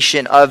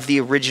representation of the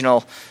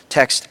original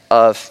text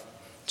of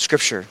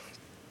Scripture.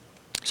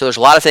 So there's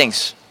a lot of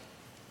things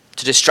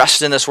to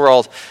distrust in this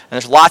world, and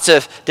there's lots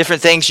of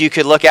different things you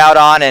could look out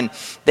on and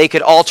they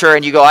could alter,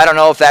 and you go, I don't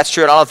know if that's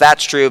true, I don't know if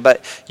that's true,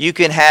 but you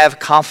can have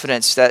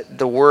confidence that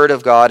the Word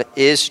of God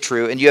is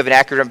true and you have an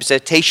accurate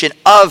representation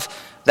of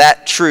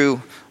that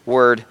true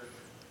Word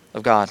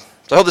of God.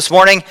 So I hope this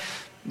morning,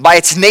 by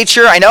its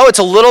nature, I know it's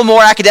a little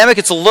more academic,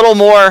 it's a little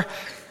more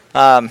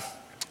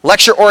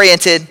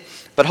lecture-oriented,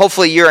 but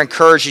hopefully you're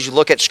encouraged as you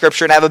look at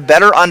Scripture and have a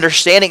better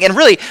understanding and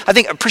really, I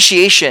think,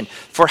 appreciation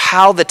for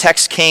how the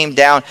text came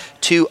down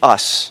to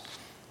us.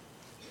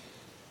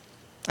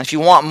 And if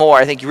you want more,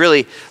 I think you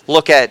really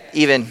look at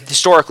even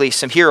historically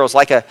some heroes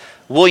like a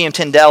William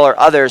Tyndale or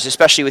others,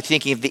 especially with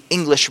thinking of the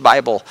English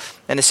Bible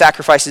and the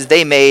sacrifices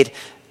they made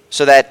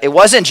so that it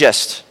wasn't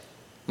just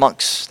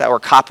monks that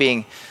were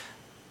copying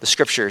the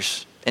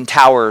Scriptures in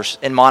towers,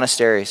 in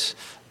monasteries,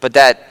 but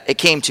that it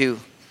came to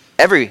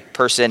every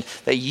person,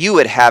 that you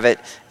would have it,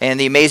 and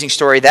the amazing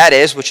story that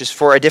is, which is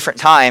for a different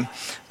time,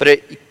 but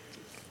it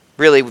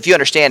really, if you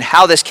understand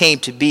how this came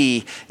to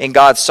be in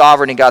God's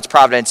sovereignty and God's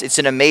providence, it's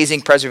an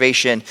amazing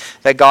preservation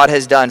that God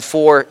has done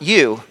for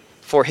you,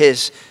 for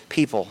his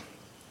people.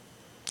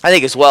 I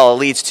think as well it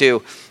leads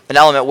to an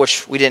element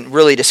which we didn't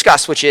really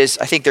discuss, which is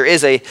I think there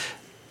is a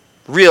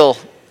real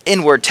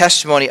inward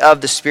testimony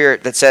of the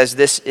Spirit that says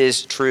this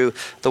is true,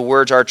 the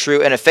words are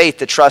true, and a faith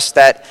that trusts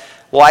that,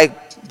 well, I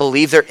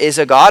believe there is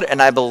a God,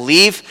 and I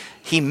believe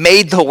he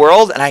made the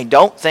world, and I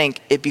don't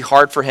think it'd be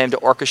hard for him to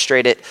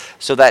orchestrate it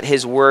so that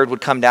his word would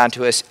come down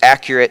to us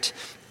accurate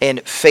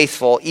and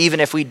faithful,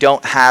 even if we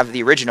don't have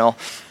the original,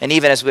 and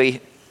even as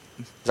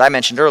I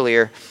mentioned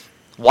earlier,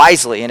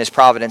 wisely in his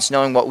providence,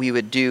 knowing what we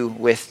would do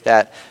with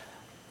that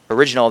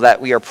original, that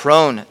we are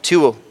prone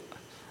to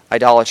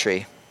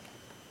idolatry,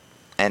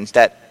 and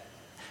that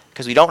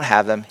because we don't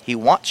have them, he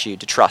wants you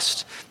to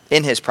trust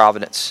in his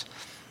providence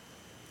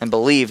and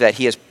believe that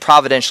he has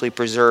providentially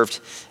preserved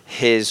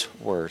his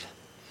word.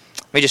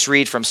 Let me just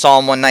read from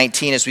Psalm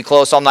 119 as we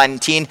close. Psalm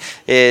 119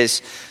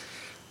 is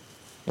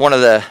one of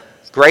the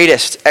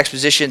greatest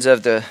expositions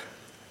of the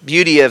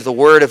beauty of the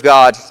Word of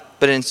God.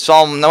 But in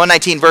Psalm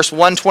 119, verse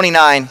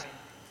 129,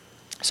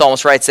 the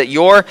psalmist writes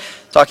that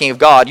talking of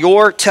God,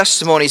 your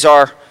testimonies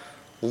are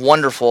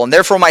wonderful, and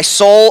therefore my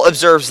soul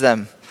observes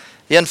them.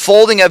 The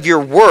unfolding of your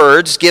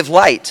words give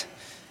light.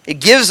 It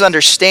gives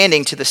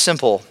understanding to the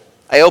simple.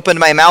 I opened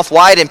my mouth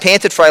wide and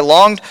panted, for I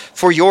longed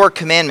for your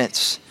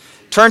commandments.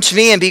 Turn to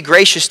me and be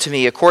gracious to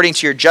me, according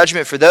to your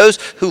judgment for those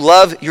who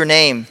love your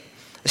name.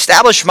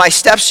 Establish my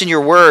steps in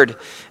your word,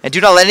 and do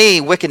not let any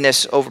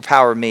wickedness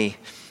overpower me.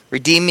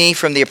 Redeem me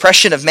from the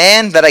oppression of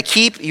man, that I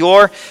keep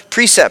your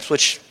precepts,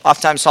 which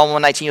oftentimes Psalm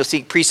 119 you'll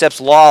see precepts,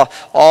 law,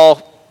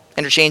 all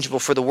interchangeable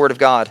for the word of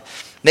God.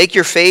 Make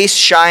your face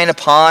shine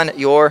upon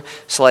your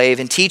slave,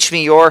 and teach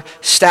me your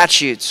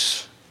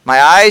statutes. My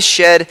eyes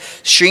shed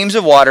streams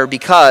of water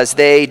because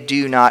they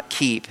do not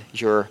keep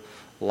your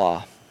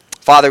law.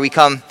 Father, we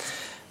come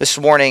this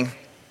morning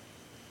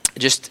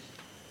just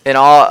in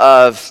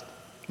awe of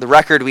the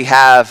record we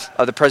have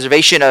of the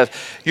preservation of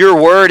your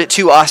word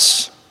to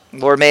us.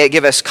 Lord, may it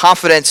give us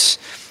confidence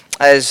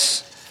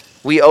as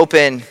we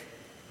open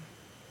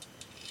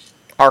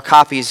our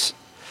copies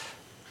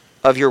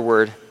of your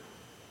word,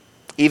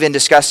 even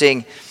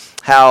discussing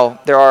how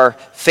there are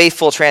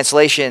faithful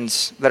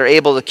translations that are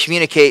able to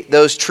communicate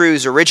those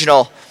truths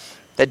original,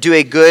 that do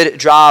a good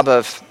job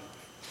of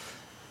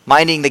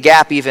minding the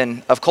gap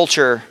even of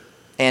culture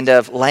and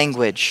of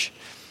language.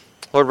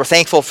 Lord, we're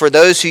thankful for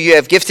those who you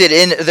have gifted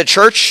in the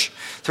church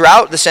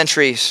throughout the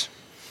centuries,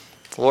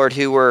 Lord,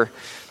 who were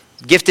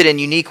gifted in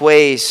unique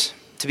ways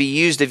to be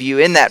used of you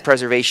in that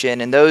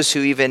preservation, and those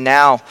who even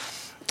now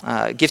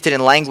gifted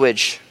in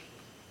language,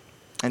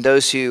 and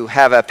those who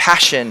have a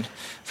passion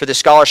for the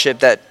scholarship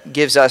that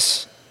gives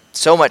us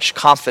so much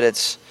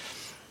confidence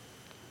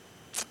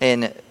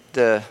in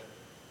the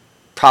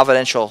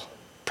providential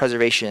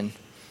preservation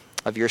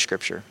of your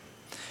scripture.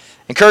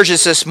 Encourage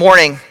us this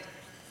morning,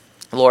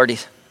 Lord,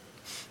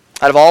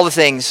 out of all the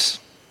things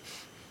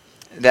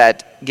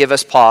that give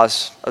us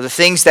pause, of the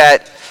things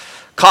that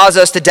cause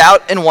us to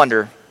doubt and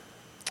wonder,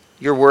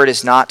 your word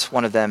is not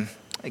one of them.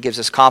 It gives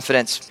us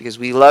confidence because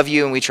we love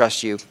you and we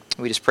trust you.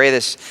 We just pray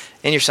this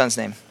in your Son's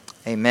name.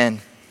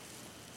 Amen.